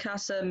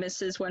Grace-Acasa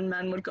misses when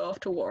men would go off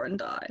to war and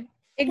die.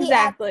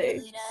 Exactly.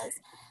 He absolutely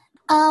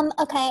does.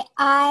 Okay,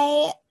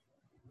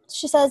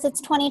 she says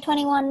it's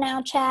 2021 now,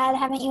 Chad.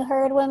 Haven't you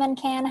heard women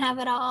can have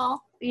it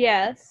all?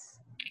 Yes.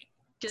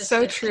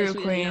 So true,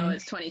 we Queen. know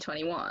it's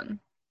 2021.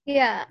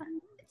 Yeah.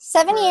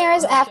 7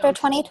 years after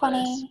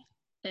 2020.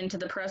 Into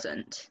the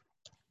present.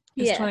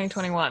 It's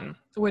 2021,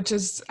 which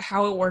is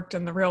how it worked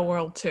in the real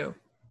world too.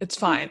 It's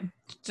fine.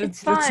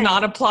 It's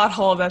not a plot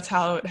hole. That's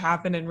how it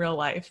happened in real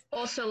life.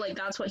 Also, like,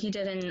 that's what he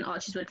did in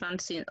Archie's Weird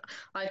Fantasy.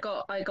 I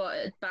got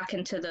it back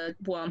into the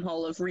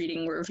wormhole of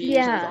reading reviews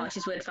of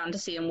Archie's Weird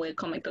Fantasy and Weird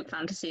Comic Book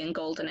Fantasy and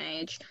Golden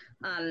Age,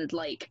 and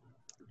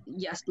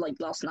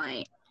last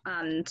night,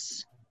 and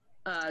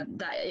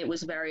that it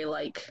was very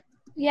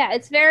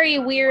it's very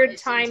weird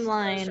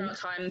timeline. Throughout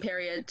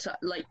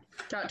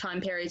time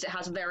periods, it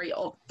has very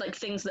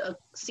things that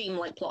seem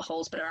like plot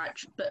holes, but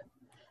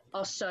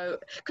are so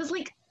because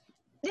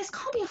this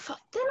can't be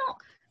they're not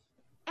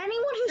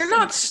anyone who's they're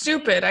not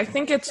stupid. I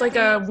think it's like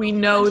we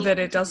know that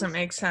it doesn't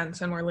make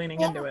sense and we're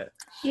leaning into it.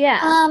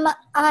 Yeah.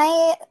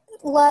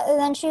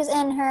 Then she was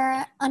in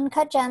her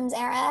Uncut Gems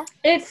era.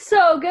 It's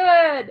so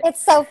good.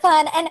 It's so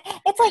fun, and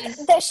it's like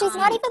she's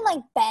not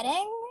even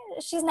betting.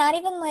 She's not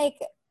even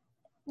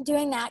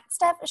doing that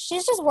stuff.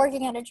 She's just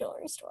working at a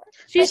jewelry store.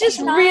 She's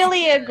just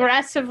really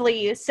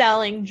aggressively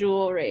selling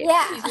jewelry.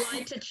 Yeah. She's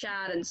lied to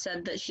Chad and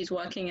said that she's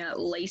working at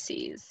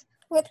Lacey's.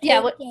 With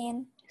Kate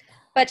Keane.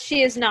 But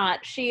she is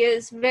not. She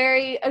is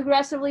very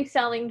aggressively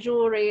selling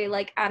jewelry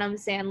like Adam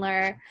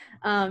Sandler.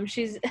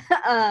 She's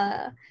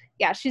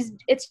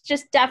it's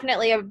just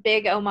definitely a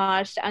big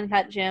homage to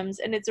Uncut Gems,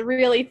 and it's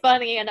really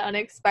funny and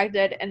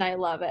unexpected, and I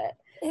love it.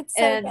 It's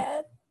so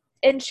good.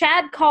 And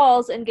Chad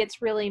calls and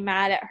gets really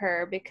mad at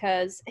her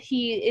because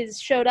he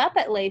showed up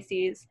at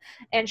Lacey's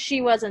and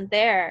she wasn't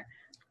there.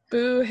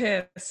 Boo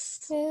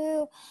hiss.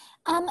 Boo.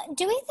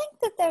 Do we think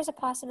that there's a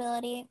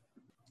possibility,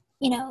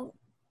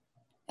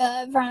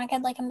 Veronica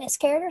had like a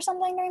miscarriage or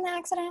something during the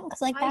accident?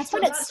 Because like that's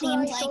what it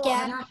seemed like.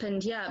 Yeah,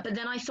 happened. Yeah, but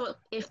then I thought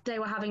if they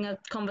were having a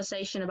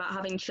conversation about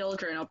having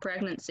children or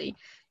pregnancy,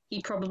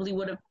 he probably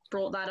would have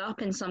brought that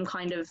up in some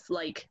kind of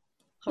like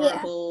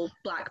horrible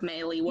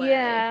blackmail-y way.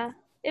 Yeah.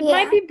 It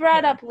might be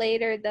brought up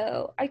later,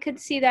 though. I could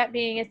see that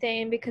being a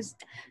thing because,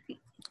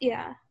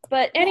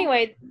 But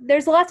anyway,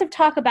 there's lots of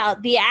talk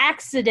about the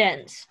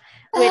accident,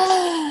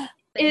 which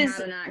is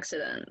an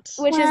accident,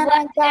 which is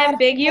left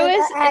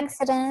ambiguous.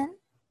 Accident.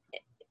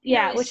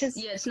 Yeah, which is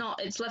it's not.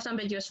 It's left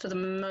ambiguous for the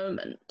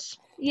moment.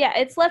 Yeah,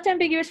 it's left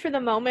ambiguous for the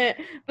moment,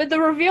 but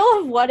the reveal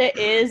of what it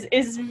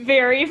is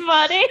very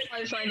funny.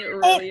 I find it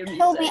really amusing. It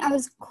killed me. I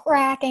was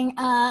cracking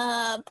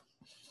up.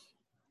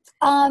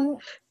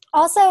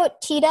 Also,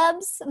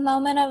 T-Dub's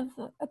moment of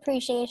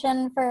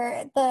appreciation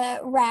for the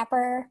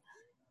rapper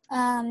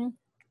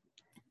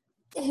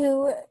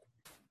who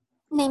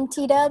named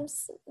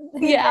T-Dubs, who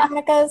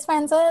Veronica is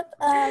friends with.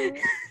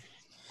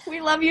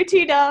 We love you,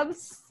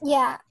 T-Dubs.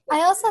 Yeah.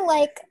 I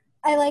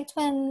liked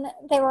when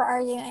they were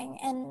arguing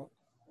and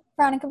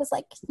Veronica was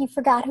like, "You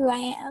forgot who I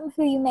am,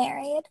 who you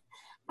married."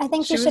 I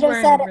think she should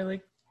have said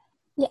it.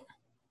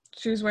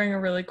 She was wearing a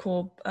really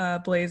cool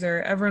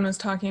blazer. Everyone was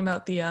talking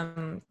about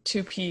the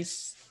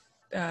two-piece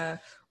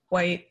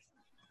white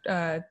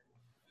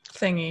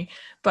thingy,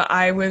 but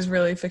I was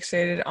really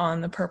fixated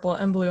on the purple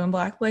and blue and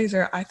black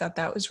blazer. I thought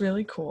that was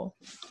really cool.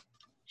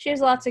 She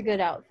has lots of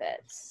good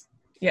outfits.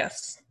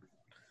 Yes.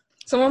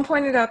 Someone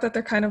pointed out that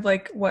they're kind of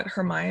like what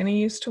Hermione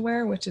used to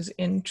wear, which is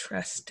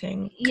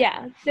interesting.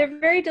 Yeah, they're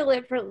very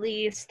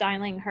deliberately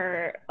styling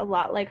her a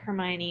lot like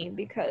Hermione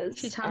because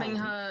she's having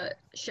her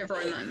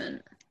chivalry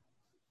moment.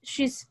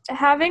 She's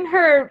having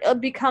her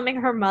becoming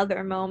her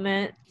mother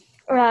moment.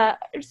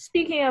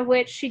 Speaking of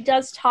which, she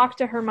does talk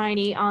to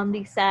Hermione on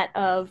the set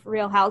of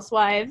Real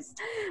Housewives,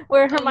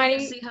 where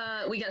Hermione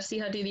we get to see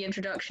her do the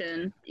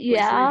introduction.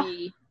 Yeah,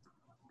 which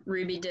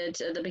Ruby did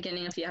at the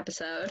beginning of the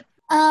episode.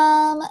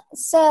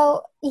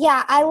 So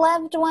yeah, I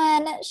loved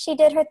when she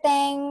did her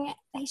thing.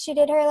 She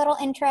did her little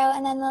intro,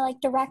 and then the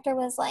director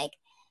was like,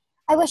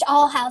 "I wish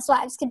all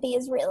housewives could be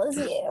as real as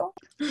you."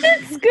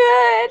 It's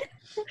good.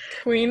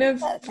 Queen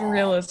of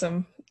realism.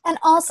 And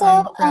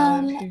also,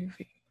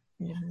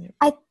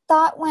 I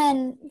thought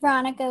when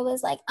Veronica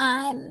was like,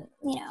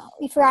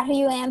 you forgot who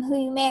you am,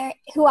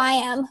 who I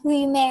am, who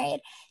you married,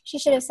 she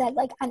should have said,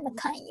 like, I'm the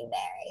kind you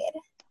married.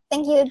 I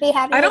think you would be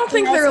happy. I don't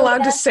think they're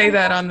allowed to say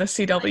that on the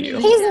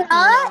CW. She's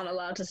not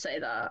allowed to say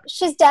that.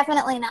 She's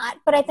definitely not,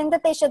 but I think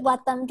that they should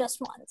let them just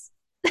once.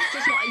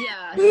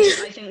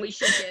 I think we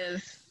should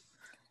give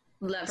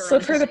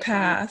slip her the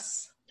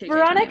pass.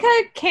 Veronica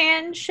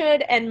can,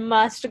 should, and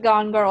must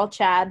Gone Girl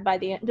Chad by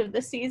the end of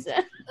the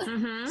season.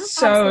 Mm-hmm.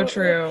 So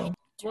true.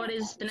 What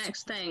is the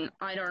next thing?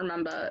 I don't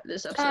remember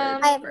this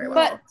episode very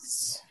well.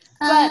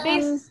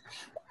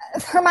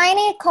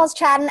 Hermione calls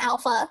Chad an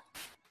alpha.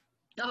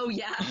 Oh,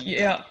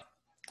 yeah.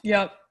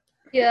 Yep.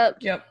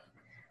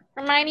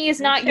 Hermione is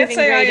not giving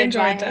say great I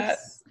enjoyed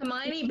advice. That.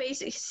 Hermione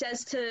basically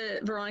says to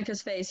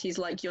Veronica's face, he's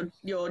like,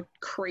 you're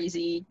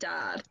crazy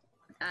dad.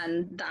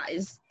 And that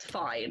is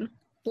fine.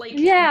 Like,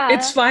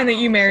 it's fine that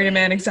you married a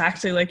man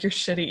exactly like your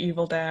shitty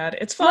evil dad.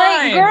 It's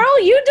fine. Like,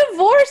 girl, you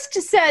divorced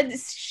said dad.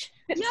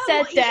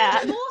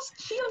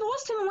 She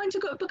divorced him and went to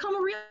go become a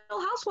real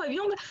housewife.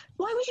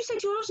 Why would you say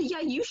to your daughter,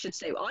 yeah, you should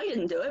say, well, I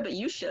didn't do it, but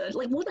you should.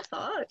 Like, what the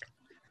fuck?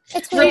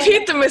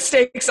 Repeat the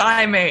mistakes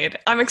I made.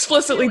 I'm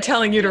explicitly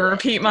telling you to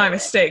repeat my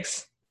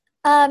mistakes.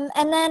 And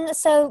then,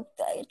 so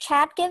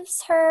Chad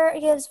gives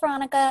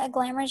Veronica a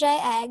Glamour-J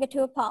egg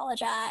to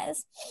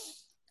apologize.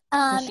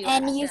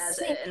 And you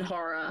see it in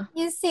horror.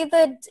 You see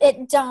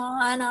it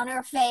dawn on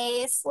her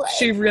face. Like,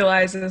 she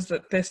realizes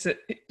that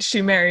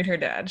she married her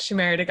dad. She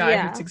married a guy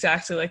who's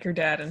exactly like her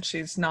dad, and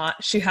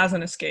she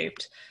hasn't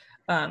escaped.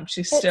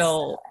 She's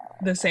still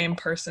the same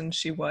person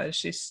she was.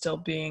 She's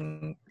still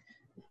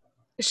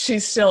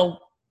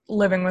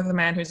living with a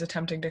man who's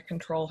attempting to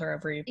control her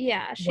every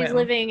she's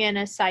living in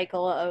a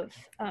cycle of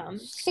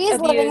she's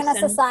living in a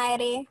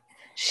society.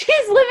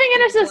 She's living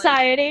in a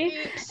society.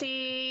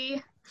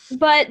 Oopsie.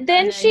 But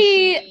then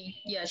she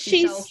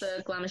sells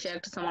the glamour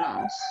egg to someone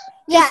else.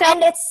 Yeah,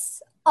 and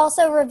it's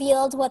also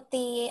revealed what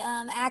the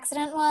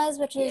accident was,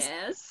 which is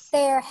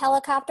their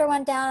helicopter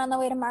went down on the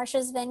way to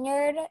Marsha's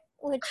vineyard,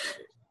 which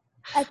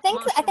I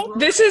think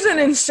this is an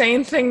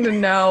insane thing to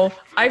know.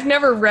 I've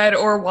never read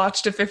or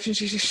watched a 50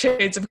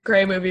 Shades of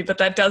Grey movie, but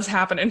that does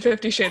happen in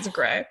 50 Shades of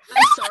Grey.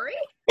 I'm sorry?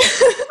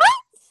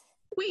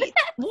 Wait,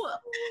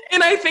 what?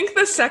 And I think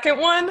the second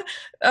one,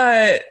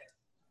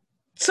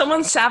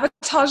 someone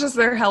sabotages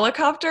their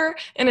helicopter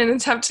in an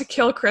attempt to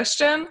kill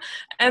Christian,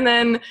 and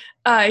then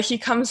he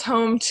comes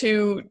home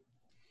to,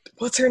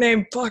 what's her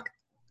name? Fuck.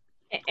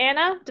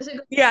 Anna?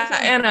 Yeah,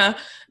 Anna.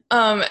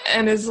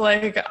 And is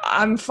like,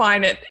 I'm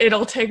fine.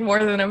 It'll take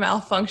more than a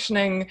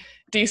malfunctioning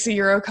DC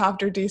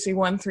Eurocopter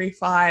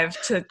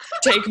DC-135 to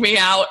take me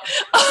out.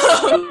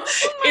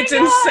 It's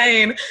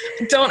insane.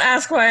 Don't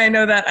ask why I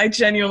know that. I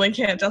genuinely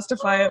can't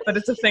justify it, but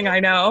it's a thing I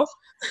know.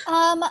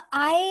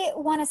 I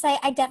want to say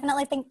I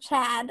definitely think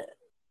Chad,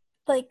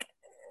 like,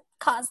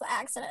 caused the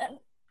accident.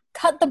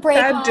 Cut the brake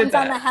lines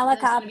on the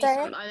helicopter.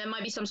 There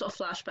might be some sort of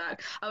flashback.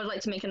 I would like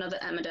to make another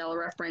Emmerdale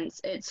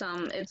reference. It's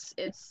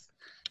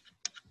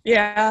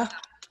yeah.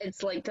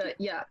 It's like the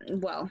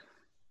well.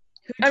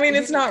 I mean,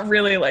 it's not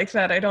really like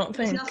that. I don't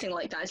think. It's nothing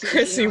like that. It's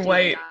Chrissy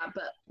White like that,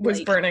 but, was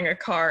like, burning a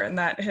car and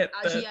that hit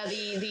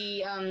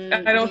the.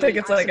 I don't think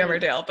it's like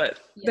Emmerdale, but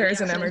there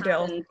is an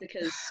Emmerdale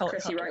because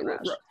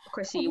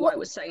Chrissy White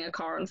was setting a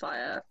car on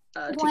fire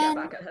to get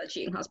back at her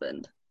cheating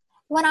husband.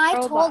 When I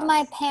told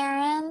my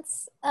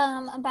parents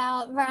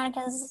about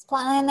Veronica's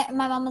plot,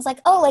 my mom was like,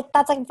 "Oh, like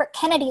that's like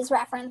Kennedy's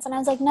reference," and I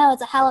was like, "No,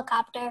 it's a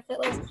helicopter. If it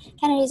was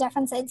Kennedy's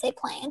reference, they'd say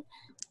plane."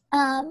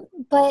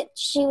 But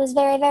she was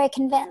very, very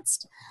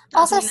convinced.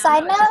 Also,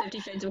 side note, 50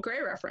 Shades of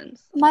Grey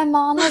reference. My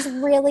mom was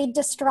really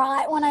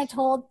distraught when I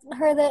told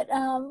her that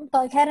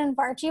Bughead and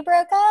Varchie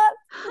broke up.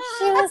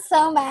 She was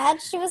so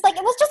mad. She was like,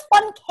 "It was just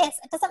one kiss.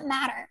 It doesn't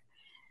matter."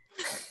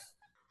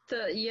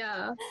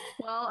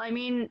 Well, I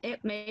mean,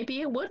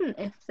 maybe it wouldn't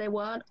if they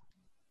weren't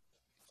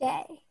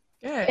gay.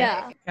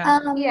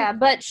 Yeah,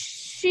 but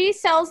she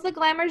sells the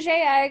Glamour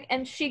egg,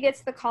 and she gets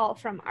the call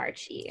from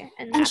Archie,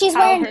 and she's how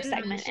wearing her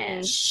segment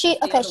ends.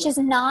 She's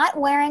not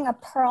wearing a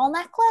pearl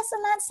necklace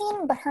in that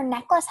scene, but her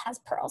necklace has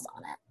pearls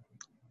on it.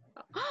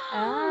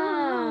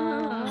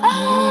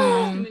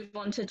 Move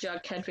on to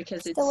Jughead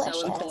because it's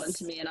so important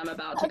to me, and I'm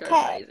about to go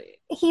crazy.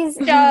 He's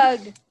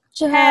Jughead.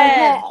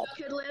 Jughead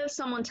lives.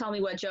 Someone tell me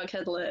where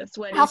Jughead lives.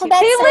 Where does he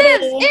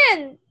lives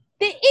in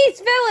the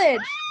East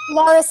Village.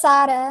 La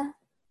Rosada.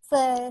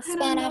 The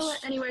Spanish.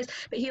 Anyways,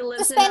 but he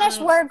lives the Spanish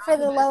in, word for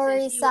the Lower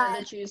East Side. Where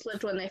the Jews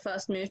lived when they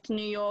first moved to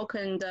New York,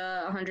 and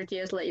 100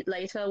 years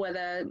later, where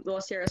they're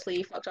more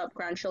seriously fucked up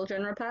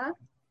grandchildren repair.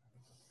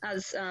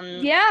 As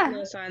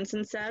Will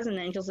Simonson says in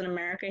Angels in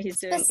America, he's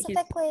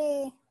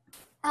specifically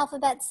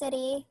Alphabet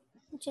City,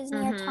 which is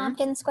near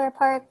Tompkins Square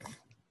Park.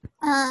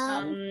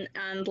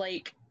 And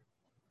like,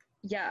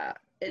 yeah,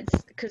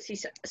 it's because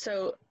he's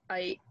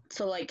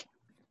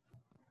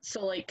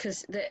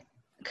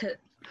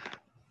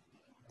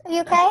Are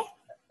you okay?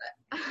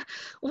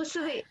 What's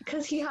the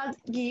because he had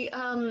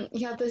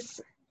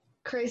this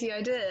crazy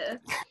idea.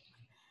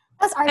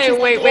 Hey,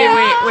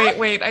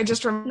 wait! I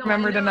just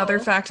remembered another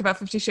fact about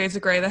 50 Shades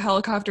of Grey. The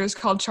helicopter is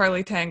called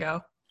Charlie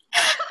Tango.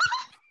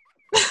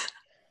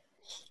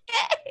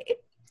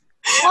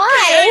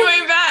 Why?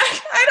 Anyway,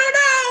 back. I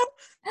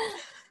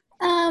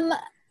don't know.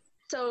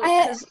 So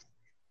because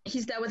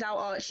he's there without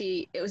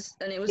Archie, it was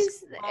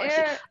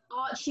Archie.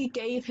 Archie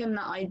gave him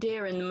that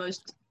idea in the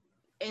most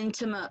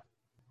intimate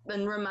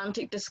and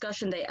romantic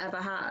discussion they ever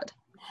had.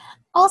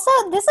 Also,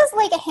 this is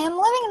like him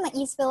living in the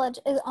East Village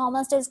is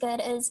almost as good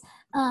as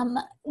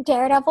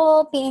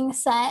Daredevil being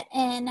set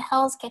in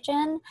Hell's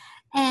Kitchen.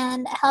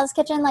 And Hell's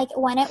Kitchen, like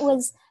when it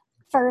was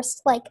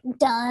first like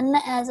done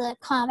as a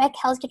comic,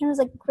 Hell's Kitchen was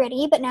like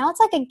gritty, but now it's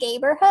like a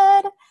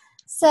gayborhood.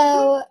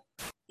 So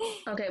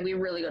okay, we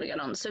really got to get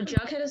on. So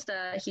Jughead is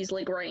there. He's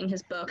like writing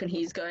his book, and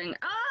he's going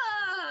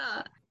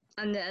ah,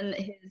 and then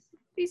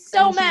he's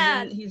so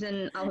mad. He's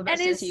in Alphabet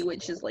City,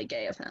 which is like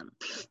gay of him.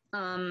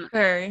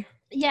 Very.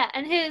 Yeah,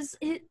 and his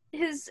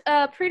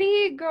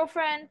pretty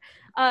girlfriend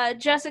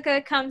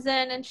Jessica comes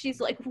in, and she's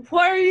like,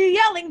 "Why are you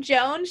yelling,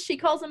 Jones?" She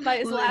calls him by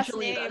his last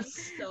name,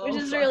 which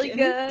is really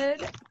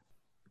good.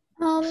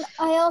 I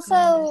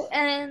also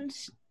and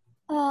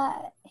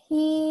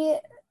he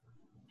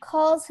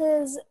calls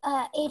his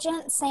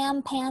agent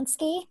Sam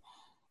Pansky,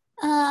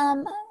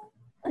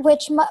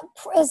 which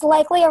is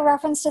likely a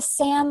reference to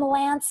Sam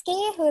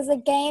Lansky, who is a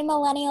gay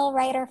millennial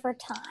writer for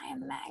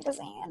Time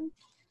magazine.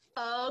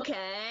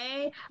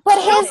 Okay.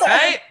 But his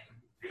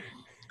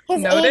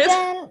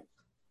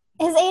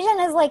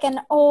agent is like an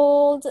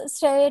old,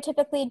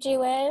 stereotypically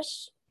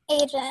Jewish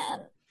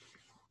agent.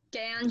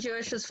 Gay and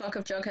Jewish as fuck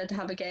of Jughead to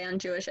have a gay and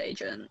Jewish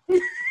agent.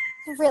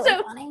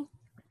 Really funny.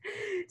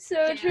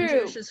 So gay true. And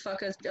Jewish as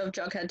fuck of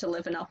Jughead to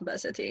live in Alphabet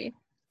City.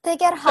 They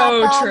get hot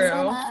dogs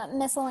in a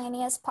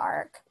miscellaneous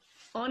park.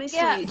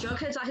 Honestly,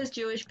 Jughead's at his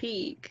Jewish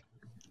peak.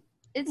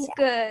 It's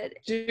good.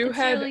 It's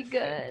really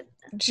good.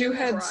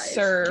 Jughead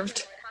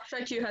served.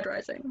 Hashtag Jughead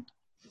Rising.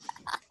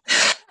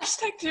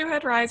 Hashtag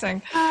Jughead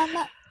Rising.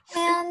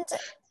 And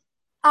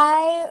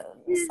I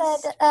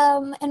said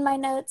in my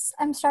notes,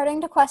 I'm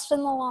starting to question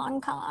the long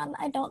con.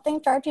 I don't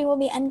think Archie will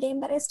be endgame,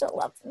 but I still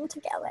love them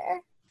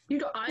together.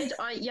 I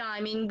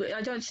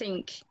don't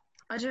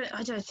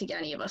think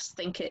any of us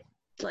think it.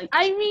 Like,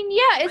 I mean,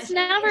 yeah, it's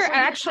never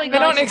actually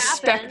going to happen. I don't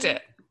expect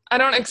it. I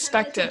don't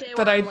expect it,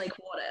 but like,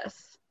 what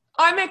if?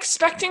 I'm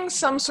expecting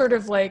some sort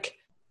of like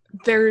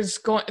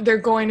they're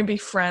going to be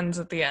friends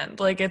at the end.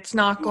 Like, it's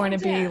not going to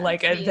be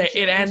like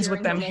it ends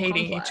with them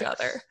hating each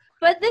other.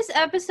 But this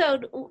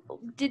episode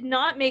did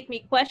not make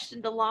me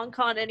question the long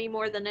con any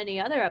more than any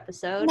other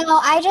episode.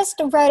 No, I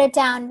just wrote it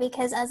down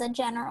because as a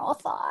general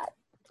thought.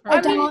 I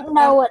don't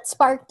know what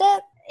sparked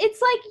it.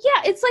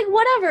 It's like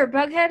whatever.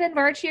 Bughead and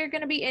Varchi are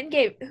going to be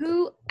in-game.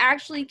 Who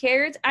actually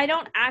cares? I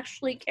don't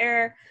actually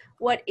care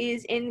what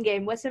is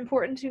in-game. What's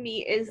important to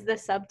me is the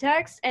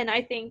subtext, and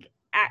I think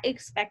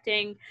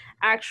expecting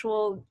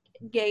actual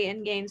gay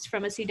in-games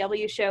from a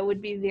CW show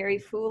would be very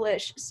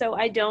foolish, so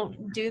I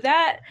don't do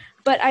that.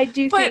 But I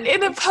do think... But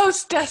in a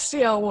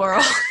post-Destiel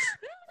world...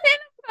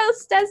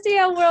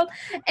 post-Destiel world...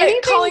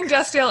 calling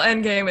Destiel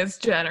endgame is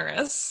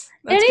generous.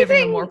 That's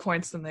giving them more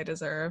points than they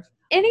deserve.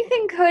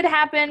 Anything could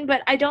happen,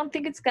 but I don't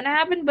think it's going to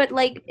happen. But,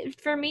 like,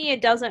 for me,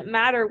 it doesn't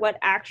matter what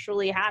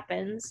actually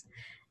happens.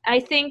 I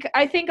think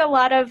a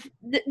lot of...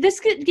 this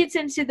gets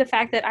into the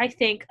fact that I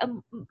think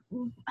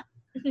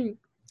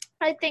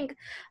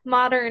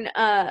modern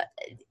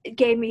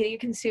gay media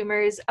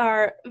consumers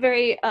are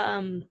very...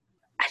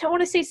 I don't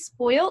want to say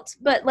spoilt,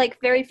 but, like,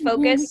 very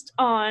focused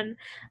on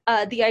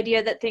the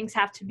idea that things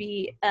have to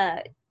be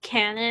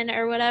canon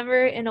or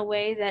whatever in a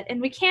way that... And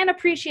we can't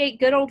appreciate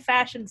good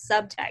old-fashioned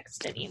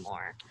subtext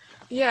anymore.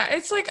 Yeah,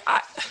 it's like,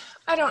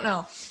 I don't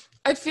know.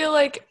 I feel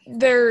like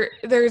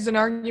there's an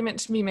argument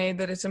to be made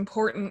that it's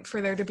important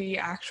for there to be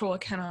actual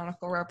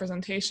canonical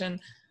representation,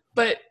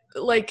 but,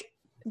 like,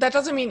 that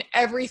doesn't mean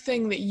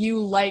everything that you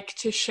like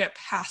to ship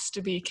has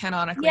to be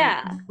canonically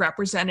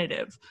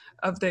representative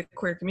of the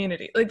queer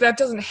community. Like, that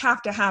doesn't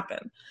have to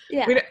happen.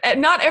 Yeah.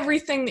 Not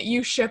everything that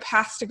you ship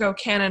has to go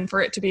canon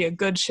for it to be a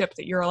good ship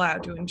that you're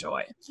allowed to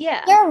enjoy.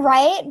 Yeah. You're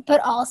right, but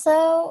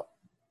also,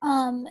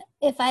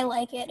 if I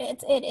like it,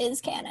 it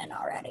is canon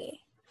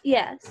already.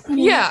 Yes.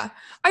 Yeah.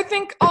 I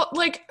think,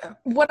 like,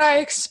 what I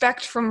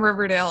expect from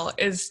Riverdale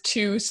is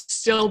to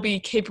still be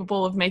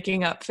capable of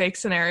making up fake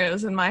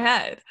scenarios in my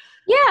head.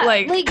 Yeah,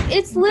 like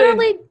it's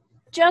literally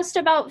just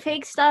about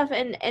fake stuff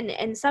and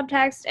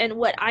subtext and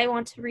what I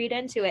want to read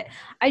into it.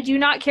 I do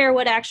not care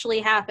what actually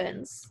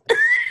happens.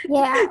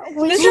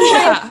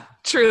 Yeah.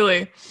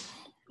 Truly.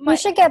 We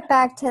should get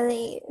back to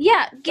the...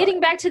 Yeah, getting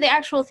back to the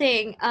actual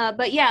thing.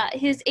 But yeah,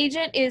 his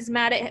agent is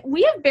mad at him.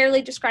 We have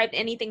barely described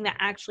anything that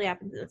actually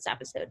happened in this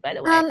episode, by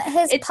the way.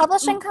 His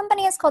publishing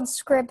company is called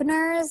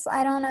Scribner's.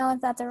 I don't know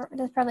if that's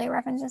probably a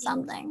reference to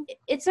something.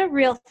 It's a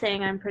real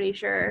thing, I'm pretty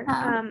sure.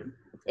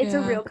 It's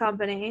a real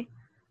company.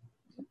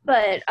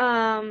 But,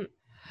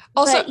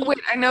 also, wait,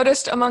 I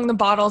noticed among the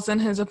bottles in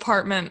his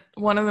apartment,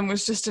 one of them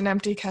was just an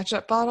empty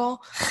ketchup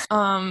bottle.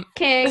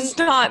 It's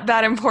not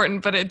that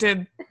important, but it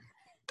did...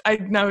 I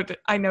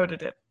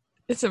noted it.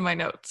 It's in my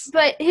notes.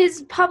 But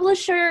his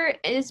publisher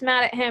is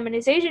mad at him, and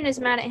his agent is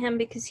mad at him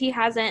because he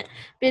hasn't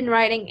been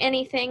writing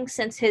anything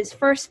since his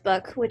first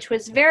book, which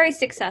was very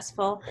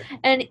successful.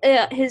 And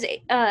his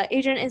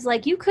agent is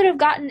like, you could have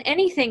gotten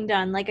anything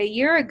done like a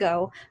year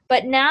ago,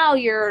 but now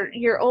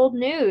you're old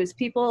news.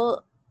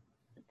 People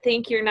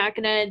think you're not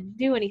going to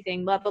do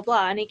anything, blah, blah,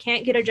 blah. And he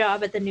can't get a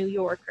job at the New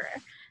Yorker.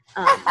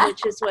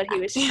 Which is what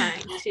he was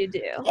trying to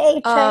do.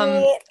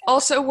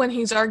 Also, when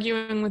he's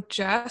arguing with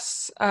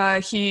Jess,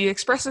 he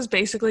expresses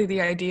basically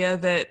the idea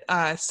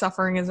that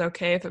suffering is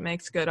okay if it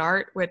makes good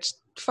art, which,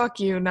 fuck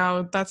you,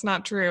 no, that's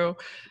not true.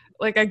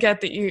 Like, I get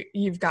that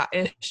you've got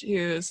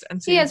issues,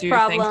 and so you do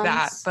think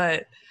that,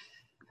 but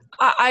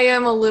I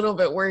am a little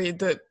bit worried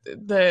that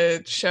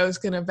the show's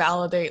going to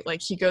validate,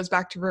 like, he goes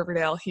back to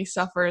Riverdale, he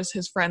suffers,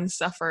 his friends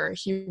suffer,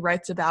 he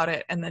writes about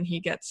it, and then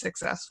he gets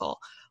successful.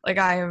 Like,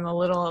 I am a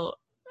little...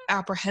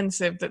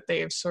 apprehensive that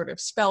they've sort of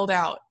spelled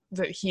out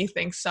that he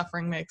thinks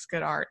suffering makes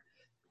good art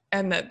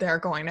and that they're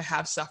going to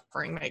have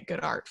suffering make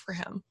good art for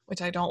him,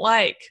 which I don't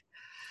like.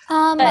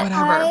 Whatever.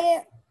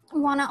 I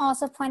want to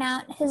also point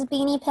out his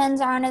beanie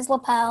pins are on his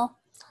lapel.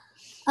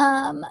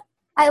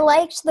 I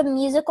liked the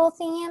musical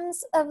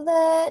themes of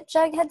the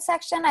Jughead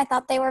section. I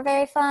thought they were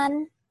very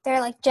fun.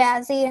 They're like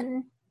jazzy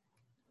and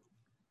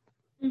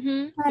I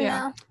don't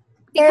know.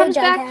 Very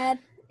Jughead.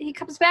 He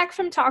comes back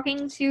from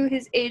talking to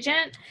his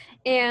agent,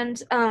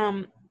 and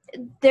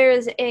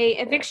there's a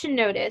eviction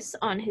notice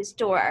on his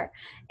door.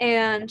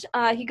 And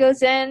he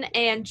goes in,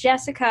 and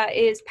Jessica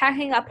is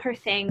packing up her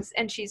things,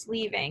 and she's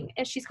leaving.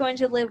 And she's going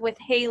to live with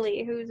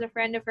Haley, who's a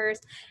friend of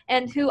hers,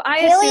 and who I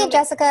Haley, assume...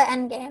 Jessica,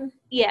 Endgame.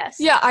 Yes.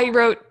 Yeah, I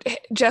wrote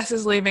Jess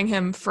is leaving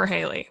him for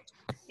Haley.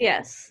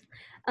 Yes.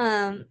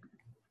 Good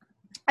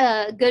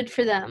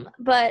for them.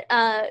 But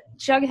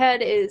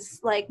Jughead is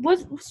like, what?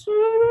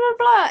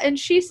 Blah, and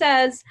she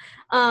says,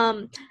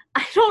 I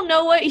don't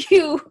know what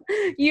you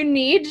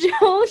need,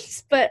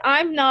 Jones, but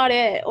I'm not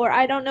it. Or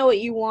I don't know what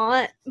you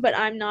want, but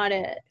I'm not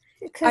it.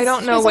 I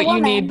don't know what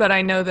you need, but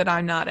I know that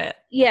I'm not it.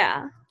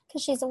 Yeah.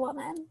 Because she's a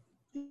woman.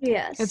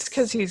 Yes. It's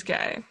because he's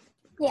gay.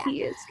 Yeah.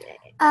 He is gay.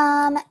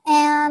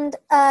 And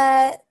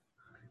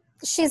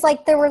she's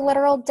like, there were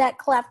literal debt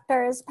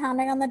collectors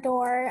pounding on the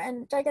door,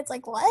 and Jughead's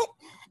like, what?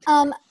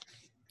 And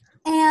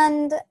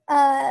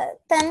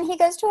then he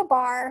goes to a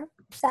bar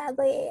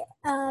sadly,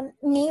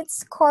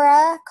 meets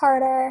Cora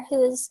Carter,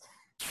 who's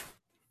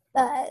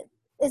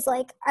is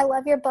like, I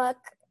love your book.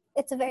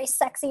 It's a very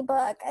sexy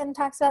book, and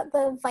talks about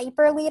the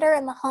Viper leader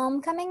and the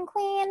Homecoming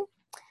Queen,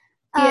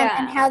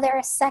 and how they're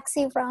a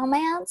sexy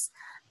romance.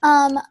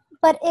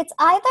 But it's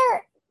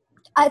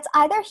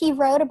either he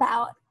wrote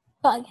about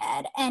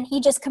Bughead and he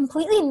just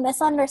completely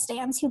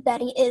misunderstands who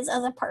Betty is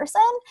as a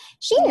person.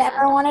 She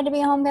never wanted to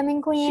be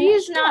Homecoming Queen. She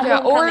is not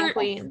Homecoming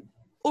Queen.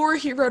 Or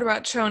he wrote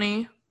about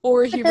Choni,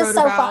 or he wrote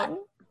about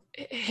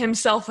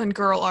himself and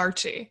girl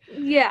Archie.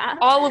 Yeah.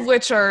 All of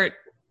which are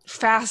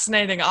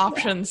fascinating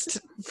options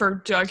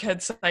for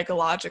Jughead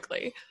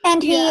psychologically.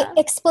 And he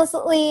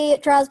explicitly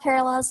draws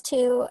parallels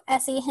to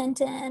S.E.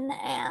 Hinton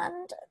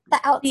and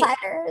The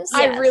Outsiders.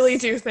 I really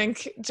do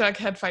think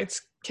Jughead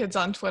fights kids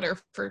on Twitter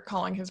for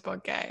calling his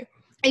book gay.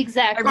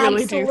 Exactly. I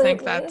really do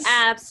think that's...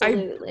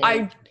 Absolutely.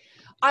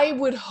 I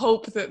would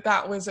hope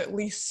that was at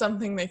least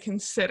something they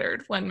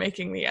considered when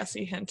making the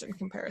S.E. Hinton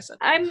comparison.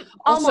 I'm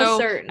almost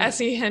certain.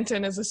 S.E.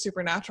 Hinton is a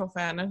Supernatural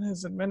fan and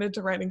has admitted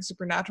to writing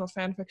Supernatural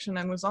fan fiction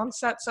and was on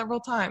set several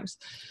times.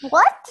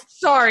 What?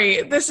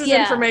 Sorry, this is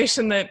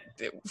information that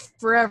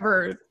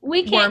forever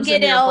we can't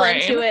get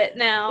into it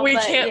now. We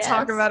can't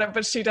talk about it,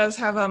 but she does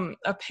have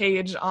a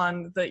page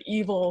on the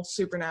evil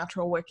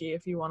Supernatural wiki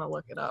if you want to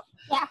look it up.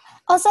 Yeah.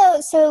 Also,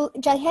 so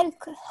Jughead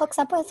hooks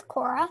up with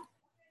Cora.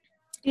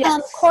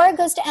 Yes. Cora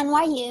goes to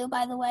NYU,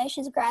 by the way.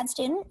 She's a grad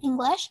student,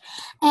 English.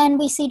 And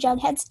we see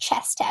Jughead's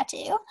chest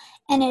tattoo.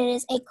 And it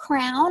is a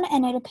crown,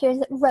 and it appears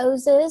that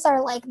roses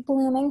are, like,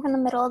 blooming from the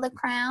middle of the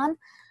crown.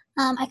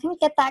 I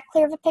couldn't get that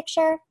clear of a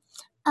picture.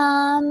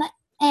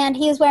 And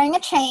he is wearing a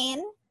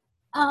chain,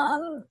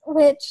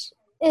 which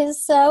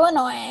is so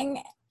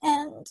annoying.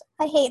 And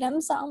I hate him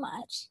so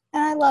much.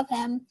 And I love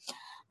him.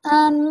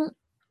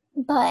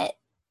 But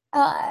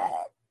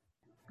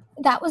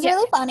that was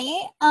really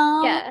funny.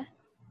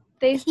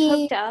 They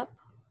hooked up.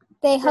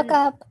 They hook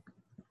up.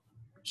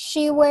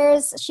 She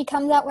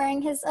comes out wearing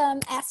his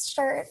S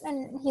shirt,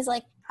 and he's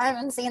like, I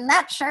haven't seen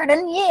that shirt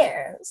in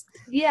years.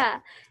 Yeah.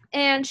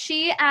 And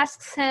she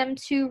asks him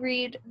to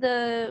read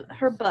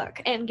her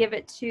book and give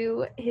it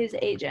to his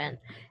agent.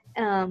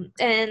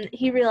 And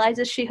he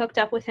realizes she hooked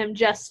up with him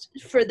just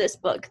for this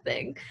book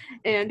thing.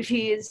 And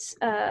he's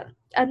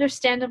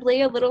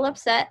understandably a little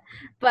upset.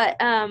 But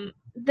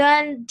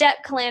then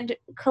debt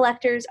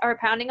collectors are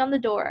pounding on the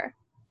door.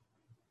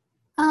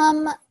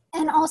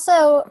 And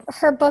also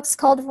her book's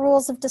called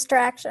Rules of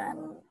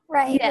Distraction,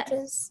 right? Yes. Which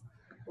is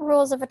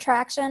Rules of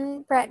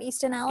Attraction, Bret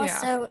Easton Ellis.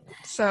 Yeah.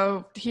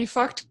 So he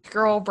fucked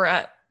girl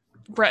Bret.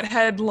 Bret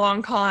Head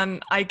Long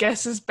Con, I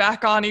guess, is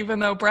back on even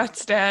though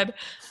Bret's dead.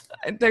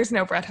 There's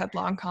no Bret Head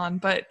Long Con,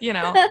 but you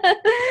know.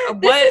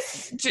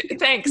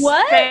 Thanks.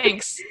 What?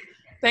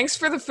 Thanks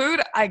for the food,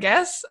 I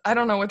guess. I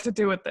don't know what to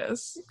do with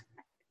this.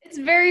 It's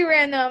very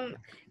random,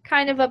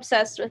 kind of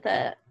obsessed with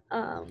it.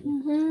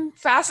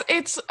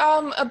 It's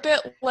a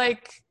bit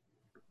like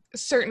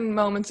certain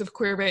moments of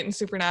queerbait and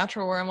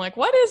Supernatural where I'm like,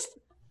 what is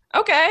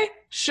okay,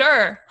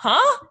 sure,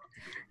 huh?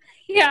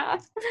 Yeah.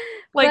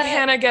 Like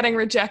Hannah getting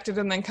rejected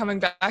and then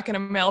coming back in a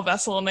male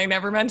vessel and they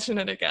never mention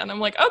it again. I'm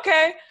like,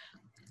 okay,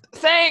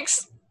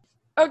 thanks.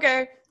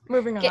 Okay,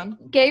 moving on.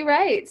 Gay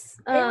rights.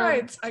 Gay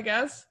rights, I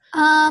guess.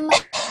 And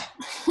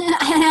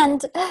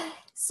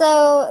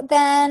so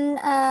then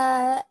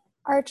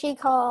Archie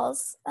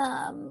calls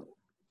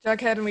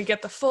Jughead, and we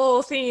get the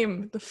full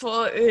theme,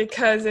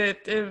 because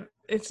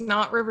it's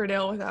not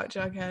Riverdale without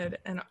Jughead,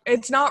 and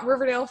it's not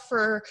Riverdale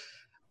for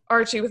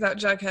Archie without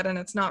Jughead, and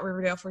it's not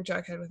Riverdale for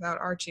Jughead without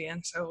Archie,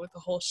 and so the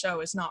whole show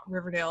is not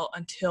Riverdale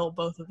until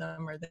both of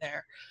them are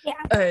there.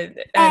 Yeah.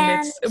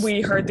 And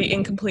we heard the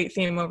incomplete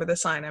theme over the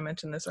sign. I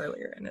mentioned this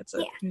earlier, and it's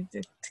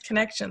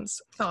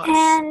connections, thoughts.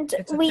 And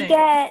we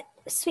get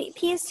Sweet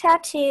Pea's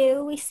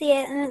tattoo. We see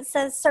it, and it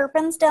says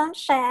 "Serpents don't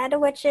shed,"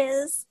 which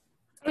is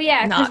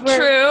not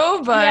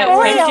true, but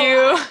thank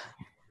you.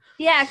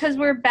 Yeah, because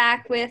we're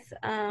back with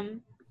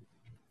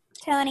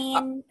Tony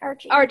and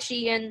Archie.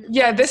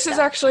 This is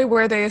actually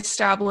where they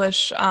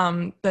establish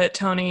that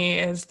Tony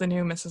is the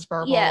new Mrs.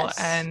 Burble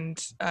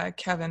and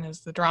Kevin is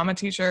the drama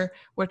teacher,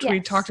 which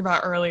we talked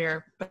about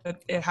earlier,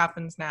 but it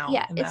happens now.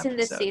 Yeah, it's in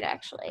this seat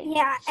actually.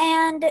 Yeah,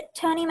 and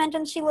Tony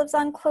mentioned she lives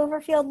on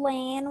Cloverfield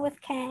Lane with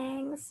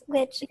Kangs,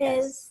 which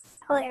is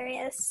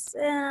hilarious.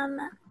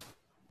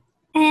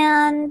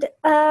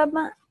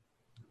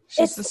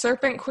 She's the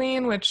Serpent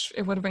Queen, which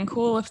it would have been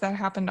cool if that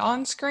happened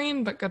on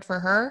screen, but good for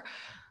her.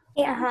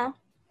 Yeah.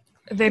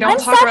 They don't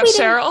talk about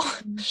Cheryl.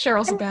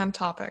 Cheryl's a band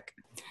topic.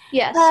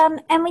 Yes.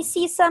 And we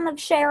see some of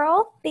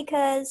Cheryl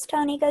because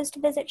Tony goes to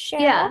visit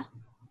Cheryl. Yeah.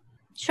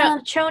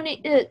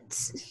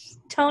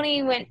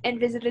 Tony went and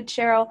visited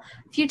Cheryl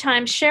a few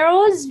times.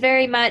 Cheryl is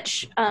very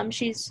much,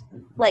 she's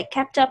like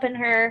kept up in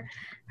her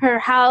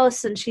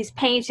house, and she's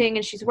painting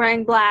and she's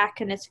wearing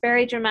black, and it's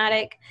very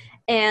dramatic,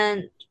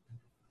 and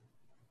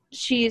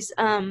she's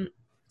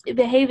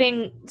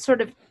behaving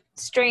sort of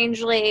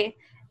strangely,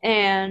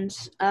 and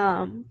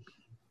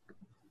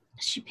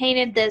she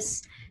painted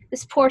this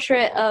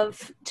portrait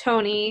of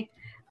Tony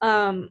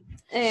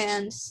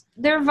and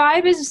their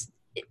vibe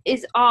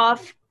is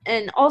off.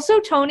 And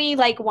also Tony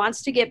like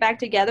wants to get back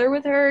together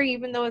with her,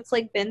 even though it's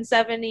like been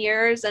 7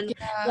 years, and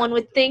one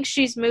would think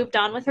she's moved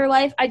on with her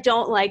life. I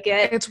don't like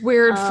it. It's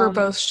weird for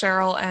both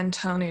Cheryl and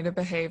Tony to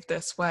behave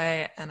this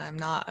way, and I'm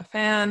not a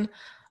fan.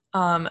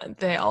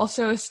 They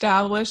also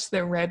established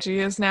that Reggie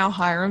is now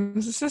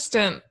Hiram's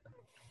assistant.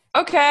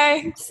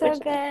 Okay. So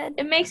good.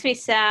 It makes me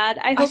sad.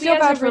 I feel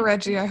bad for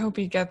Reggie. I hope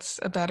he gets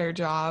a better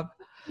job.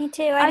 Me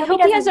too. I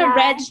hope he has a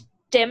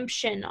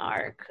redemption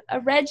arc.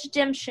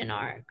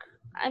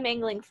 I'm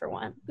angling for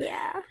one.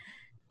 Yeah.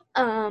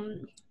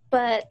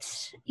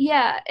 But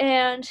yeah,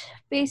 and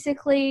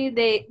basically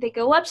they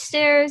go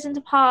upstairs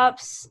into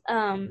Pop's.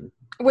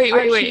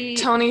 Wait.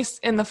 Tony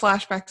in the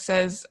flashback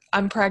says,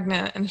 "I'm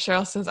pregnant," and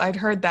Cheryl says, "I'd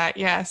heard that,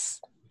 yes."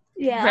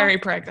 Yeah. Very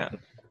pregnant,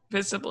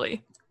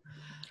 visibly.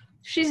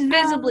 She's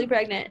visibly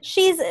pregnant.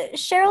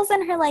 Cheryl's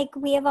in her, like,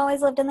 we have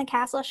always lived in the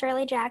castle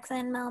Shirley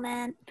Jackson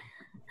moment.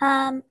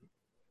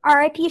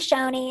 R.I.P.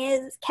 Shoney,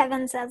 is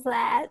Kevin says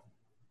that.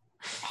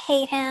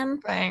 Hate him.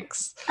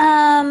 Thanks.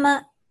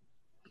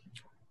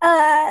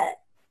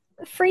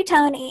 Free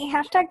Tony.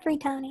 Hashtag free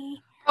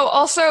Tony. Oh,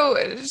 also,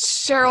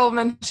 Cheryl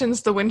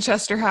mentions the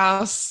Winchester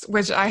house,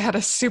 which I had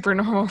a super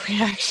normal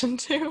reaction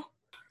to.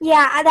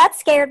 Yeah, that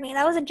scared me.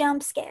 That was a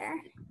jump scare.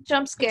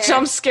 Jump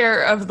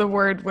scare of the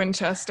word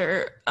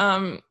Winchester.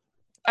 I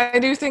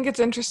do think it's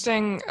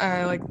interesting,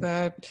 like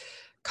the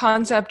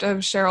concept of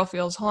Cheryl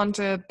feels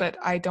haunted, but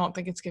I don't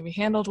think it's going to be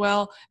handled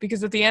well,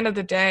 because at the end of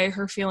the day,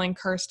 her feeling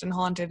cursed and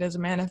haunted is a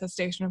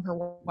manifestation of her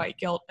white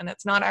guilt, and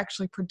it's not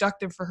actually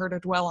productive for her to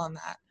dwell on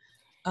that.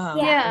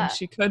 And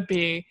she could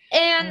be,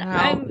 and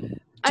I'm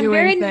doing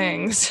very,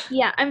 things.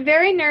 Yeah, I'm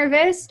very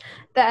nervous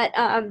that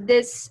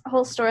this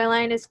whole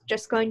storyline is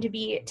just going to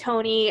be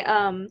Tony,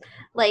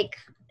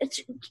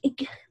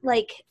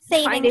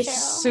 saving Cheryl.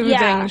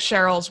 Soothing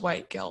Cheryl's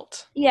white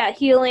guilt. Yeah,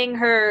 healing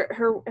her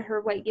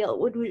white guilt,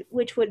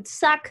 which would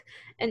suck,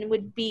 and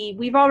would be,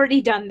 we've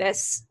already done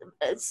this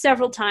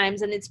several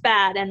times, and it's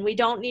bad, and we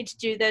don't need to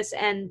do this.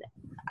 And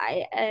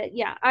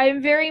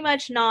I'm very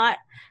much not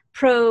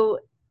pro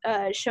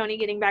Shoney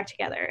getting back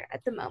together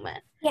at the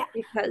moment. Yeah.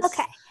 Because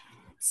okay.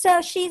 So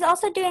she's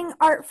also doing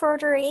art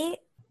forgery.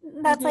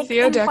 That's like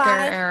Theo Decker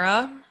implied.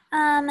 era.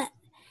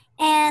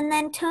 And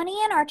then Tony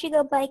and Archie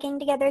go biking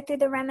together through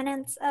the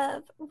remnants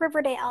of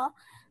Riverdale.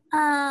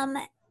 And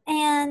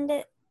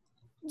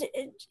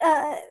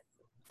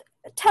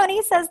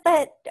Tony says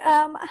that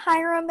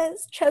Hiram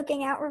is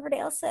choking out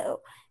Riverdale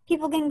so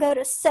people can go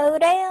to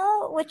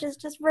Sodale, which is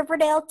just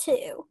Riverdale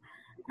 2.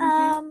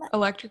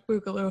 Electric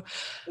Boogaloo.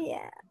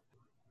 Yeah.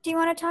 Do you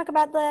want to talk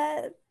about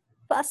the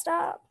bus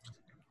stop?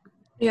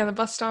 Yeah, the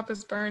bus stop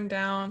is burned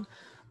down.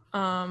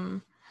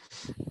 And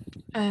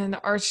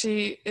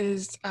Archie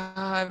is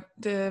what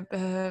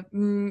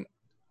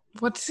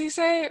does he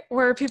say?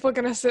 Where are people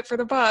going to sit for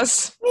the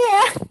bus?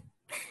 Yeah.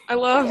 I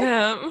love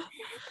him.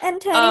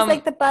 And Tony's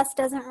like, the bus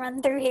doesn't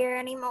run through here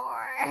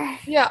anymore.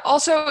 Yeah,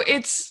 also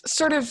it's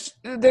sort of,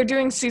 they're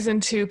doing season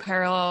 2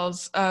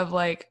 parallels of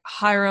like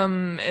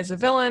Hiram is a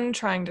villain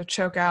trying to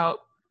choke out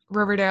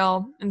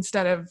Riverdale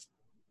instead of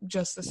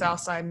just the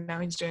South Side. Now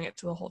he's doing it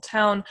to the whole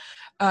town.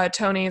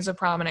 Tony is a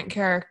prominent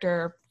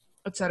character,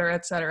 etc.,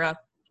 etc.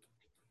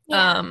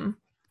 Yeah.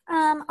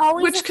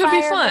 Always which a could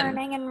fire be fun.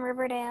 Burning in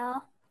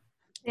Riverdale.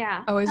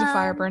 Yeah. Always a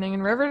fire burning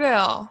in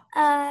Riverdale.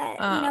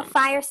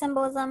 Fire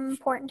symbolism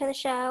important to the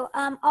show.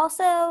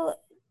 Also,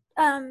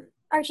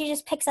 Archie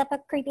just picks up a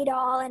creepy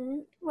doll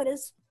and what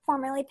is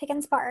formerly Pick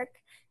and Spark.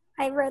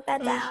 I wrote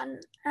that down.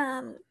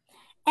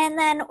 And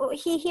then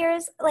he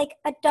hears like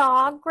a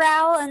dog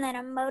growl and then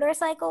a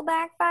motorcycle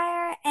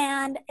backfire,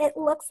 and it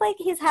looks like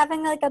he's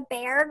having like a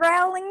bear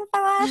growling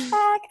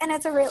flashback, and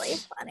it's really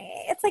funny.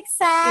 It's like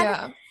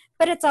sad,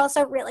 but it's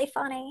also really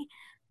funny.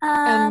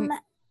 And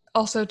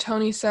also,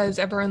 Tony says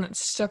everyone that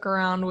stuck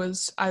around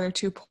was either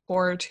too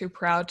poor or too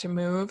proud to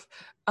move,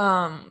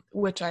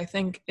 which I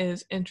think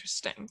is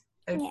interesting.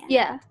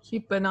 Yeah.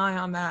 Keep an eye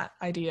on that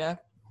idea.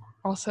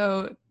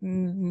 Also,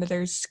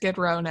 there's Skid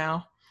Row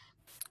now.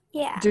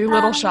 Yeah.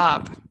 Doolittle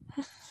shop.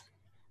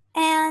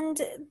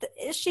 And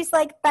she's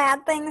like,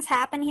 bad things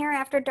happen here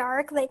after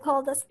dark. They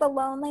call this the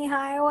Lonely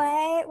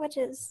Highway, which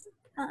is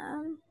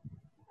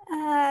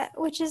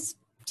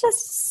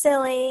just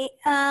silly.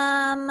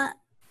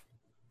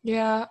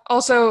 Yeah.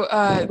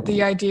 Also,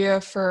 the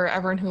idea for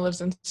everyone who lives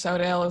in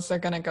Sodale is they're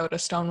going to go to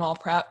Stonewall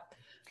Prep.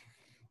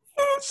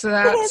 So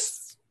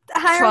that's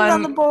Hiram's fun.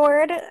 on the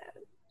board.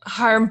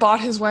 Hiram bought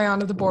his way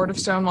onto the board of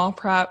Stonewall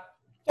Prep.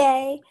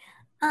 Yay.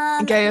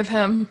 Gay of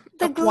him.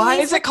 Why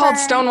is it called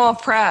Stonewall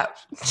Prep?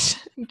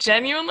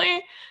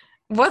 Genuinely?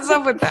 What's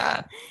up with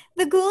that?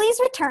 The Ghoulies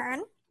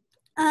return.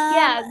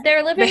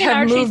 They're living in Archie's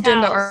house. They had moved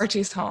into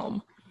Archie's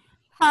home.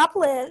 Pop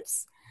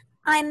lives.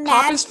 I'm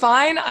mad. Pop is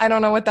fine. I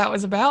don't know what that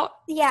was about.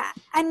 Yeah.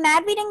 I'm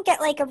mad we didn't get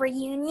like a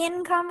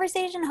reunion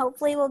conversation.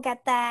 Hopefully we'll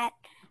get that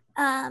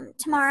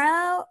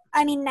tomorrow.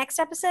 I mean, next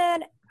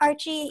episode.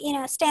 Archie,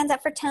 stands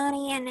up for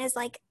Tony and is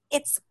like,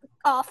 it's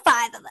all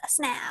 5 of us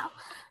now.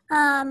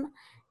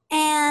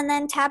 And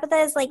then Tabitha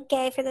is like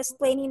gay for this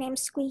lady named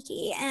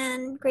Squeaky.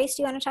 And Grace,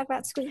 do you want to talk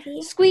about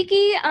Squeaky?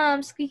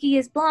 Squeaky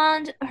is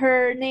blonde.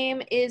 Her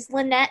name is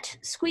Lynette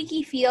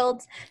Squeaky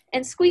Fields,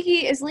 and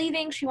Squeaky is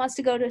leaving. She wants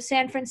to go to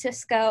San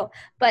Francisco,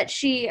 but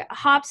she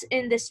hops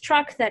in this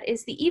truck that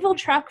is the evil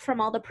truck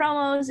from all the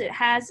promos. It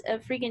has a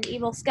freaking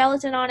evil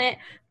skeleton on it.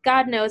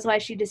 God knows why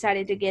she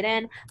decided to get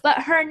in.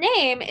 But her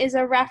name is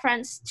a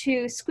reference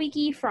to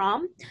Squeaky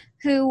Fromm,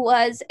 who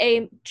was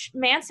a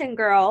Manson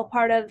girl,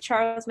 part of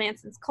Charles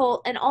Manson's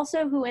cult, and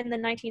also who in the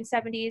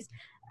 1970s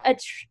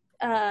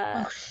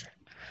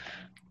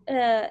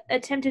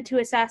attempted to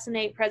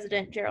assassinate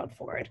President Gerald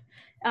Ford.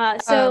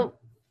 So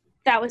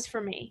that was for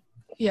me.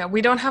 Yeah,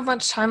 we don't have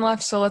much time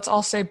left, so let's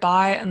all say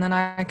bye, and then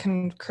I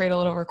can create a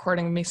little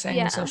recording of me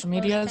saying the social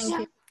medias.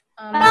 Thank you.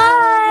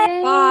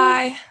 Bye.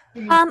 Bye.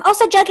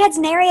 Also, Jughead's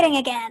narrating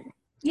again.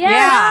 Yeah.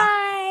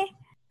 Bye.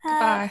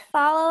 Goodbye.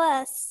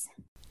 Follow us.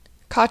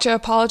 Katya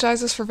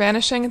apologizes for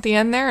vanishing at the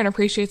end there and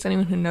appreciates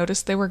anyone who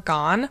noticed they were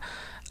gone.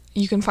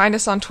 You can find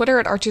us on Twitter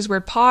at Archie's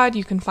Weird Pod.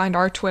 You can find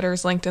our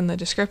Twitters linked in the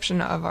description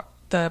of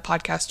the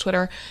podcast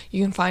Twitter.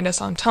 You can find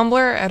us on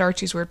Tumblr at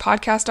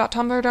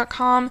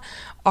archiesweirdpodcast.tumblr.com.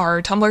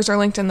 Our Tumblrs are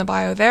linked in the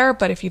bio there,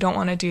 but if you don't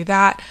want to do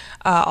that,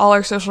 all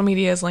our social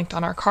media is linked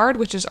on our card,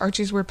 which is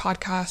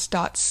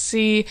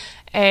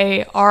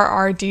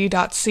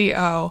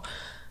archiesweirdpodcast.carrd.co.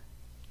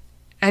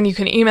 And you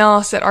can email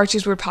us at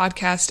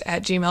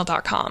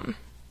archiesweirdpodcast@gmail.com.